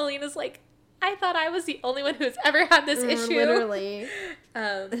 Elena's like, I thought I was the only one who's ever had this issue. Literally.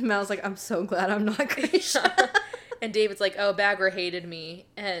 And Mal's like, I'm so glad I'm not Grisha. And David's like, oh, Bagra hated me.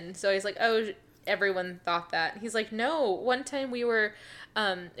 And so he's like, oh, everyone thought that. He's like, no. One time we were,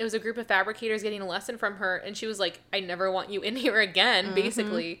 it was a group of fabricators getting a lesson from her. And she was like, I never want you in here again,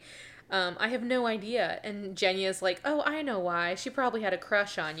 basically. I have no idea. And Jenya's like, oh, I know why. She probably had a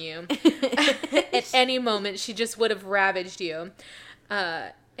crush on you. At any moment, she just would have ravaged you.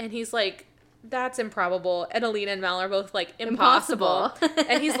 And he's like, that's improbable. And Alina and Mal are both like, impossible.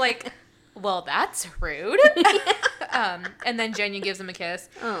 And he's like, well, that's rude. And then Jenya gives him a kiss.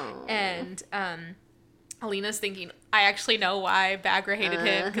 Oh. And Alina's thinking, I actually know why Bagra hated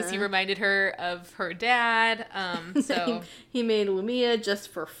him, because he reminded her of her dad. So he made Lumia just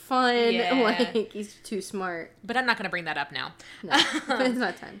for fun. Yeah. Like, he's too smart. But I'm not going to bring that up now. No, it's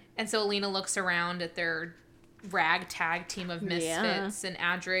not time. And so Alina looks around at their ragtag team of misfits, and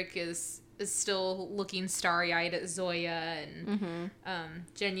Adric is still looking starry-eyed at Zoya, and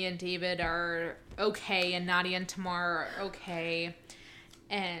Jenya and David are okay, and Nadia and Tamar are okay.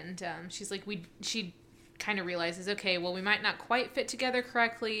 And she's like, she kind of realizes, okay, well, we might not quite fit together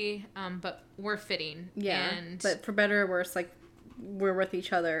correctly, but we're fitting. Yeah, and but for better or worse, like, we're with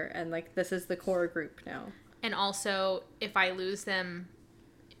each other, and, like, this is the core group now. And also, if I lose them,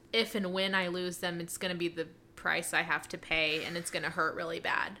 if and when I lose them, it's going to be the price I have to pay, and it's going to hurt really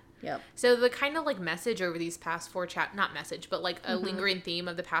bad. Yep. So the kind of, like, message over these past 4 not message, but, like, a lingering theme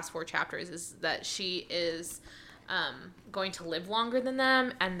of the past 4 chapters is that she is going to live longer than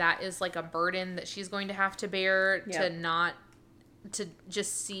them, and that is, like, a burden that she's going to have to bear to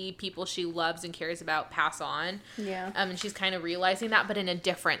just see people she loves and cares about pass on. Yeah. And she's kind of realizing that, but in a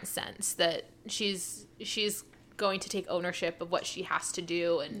different sense, that she's going to take ownership of what she has to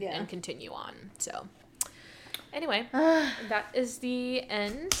do and continue on. So anyway, that is the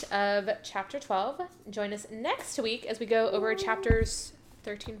end of chapter 12. Join us next week as we go over chapters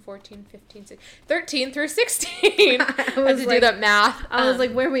 13, 14, 15, 16, 13 through 16. I had to do that math. I was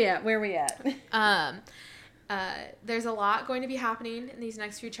like, where we at? There's a lot going to be happening in these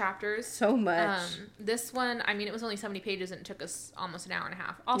next few chapters. So much. This one, I mean, it was only 70 pages and it took us almost an hour and a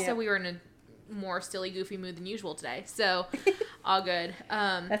half. Also, we were in a more silly, goofy mood than usual today, so all good.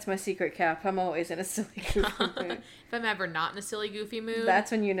 That's my secret cap. I'm always in a silly, goofy mood. If I'm ever not in a silly, goofy mood,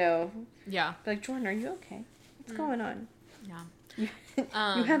 that's when you know. Yeah. Be like, Jordan, are you okay? What's going on? Yeah.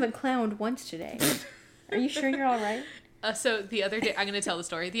 You haven't clowned once today. Are you sure you're all right? So the other day, I'm going to tell the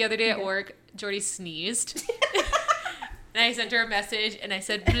story. The other day at work, Jordy sneezed. And I sent her a message, and I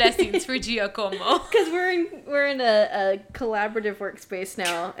said, blessings for Giacomo. Because we're in a collaborative workspace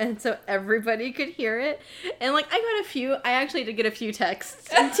now, and so everybody could hear it. And, like, I actually did get a few texts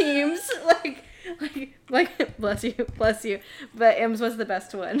in Teams, like, bless you. But Ems was the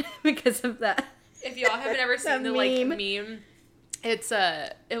best one because of that. If y'all haven't ever seen the meme. Like, meme,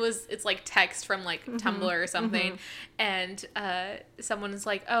 it's like text from, like, Tumblr or something, and someone's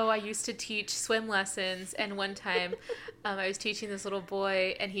like, oh, I used to teach swim lessons, and one time I was teaching this little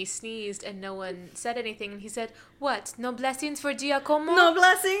boy, and he sneezed, and no one said anything, and he said, what, no blessings for Giacomo? No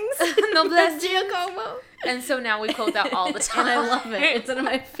blessings? No blessings? Giacomo? And so now we quote that all the time. And I love it. It's one of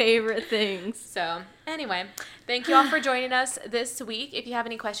my favorite things. So, anyway, thank you all for joining us this week. If you have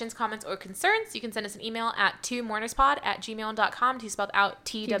any questions, comments, or concerns, you can send us an email at twomournerspod@gmail.com, to spelled out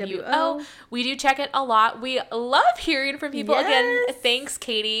TWO. We do check it a lot. We love hearing from people. Yes. Again, thanks,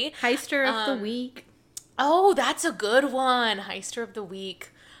 Katie. Heister of the week. Oh, that's a good one. Heister of the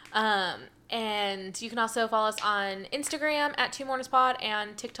week. And you can also follow us on Instagram at TwoMournersPod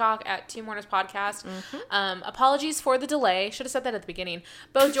and TikTok at TwoMournersPodcast. Apologies for the delay. Should have said that at the beginning.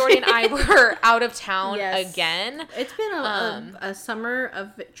 Both Jordy and I were out of town again. It's been a summer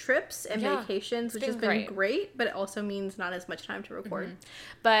of trips and vacations, which has been great, but it also means not as much time to record.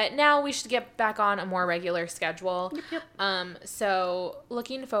 But now we should get back on a more regular schedule. Yep. So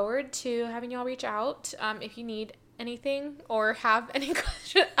looking forward to having y'all reach out if you need anything or have any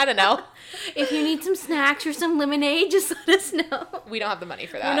questions. I don't know. If you need some snacks or some lemonade, just let us know. We don't have the money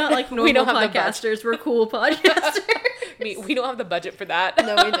for that. We're not like normal podcasters. We're cool podcasters. We don't have the budget for that.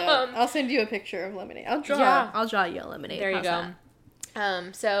 No, we don't. I'll send you a picture of lemonade. I'll draw you a lemonade. There you go.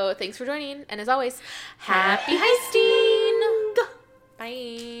 So thanks for joining, and as always, happy heisting!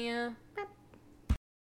 Bye.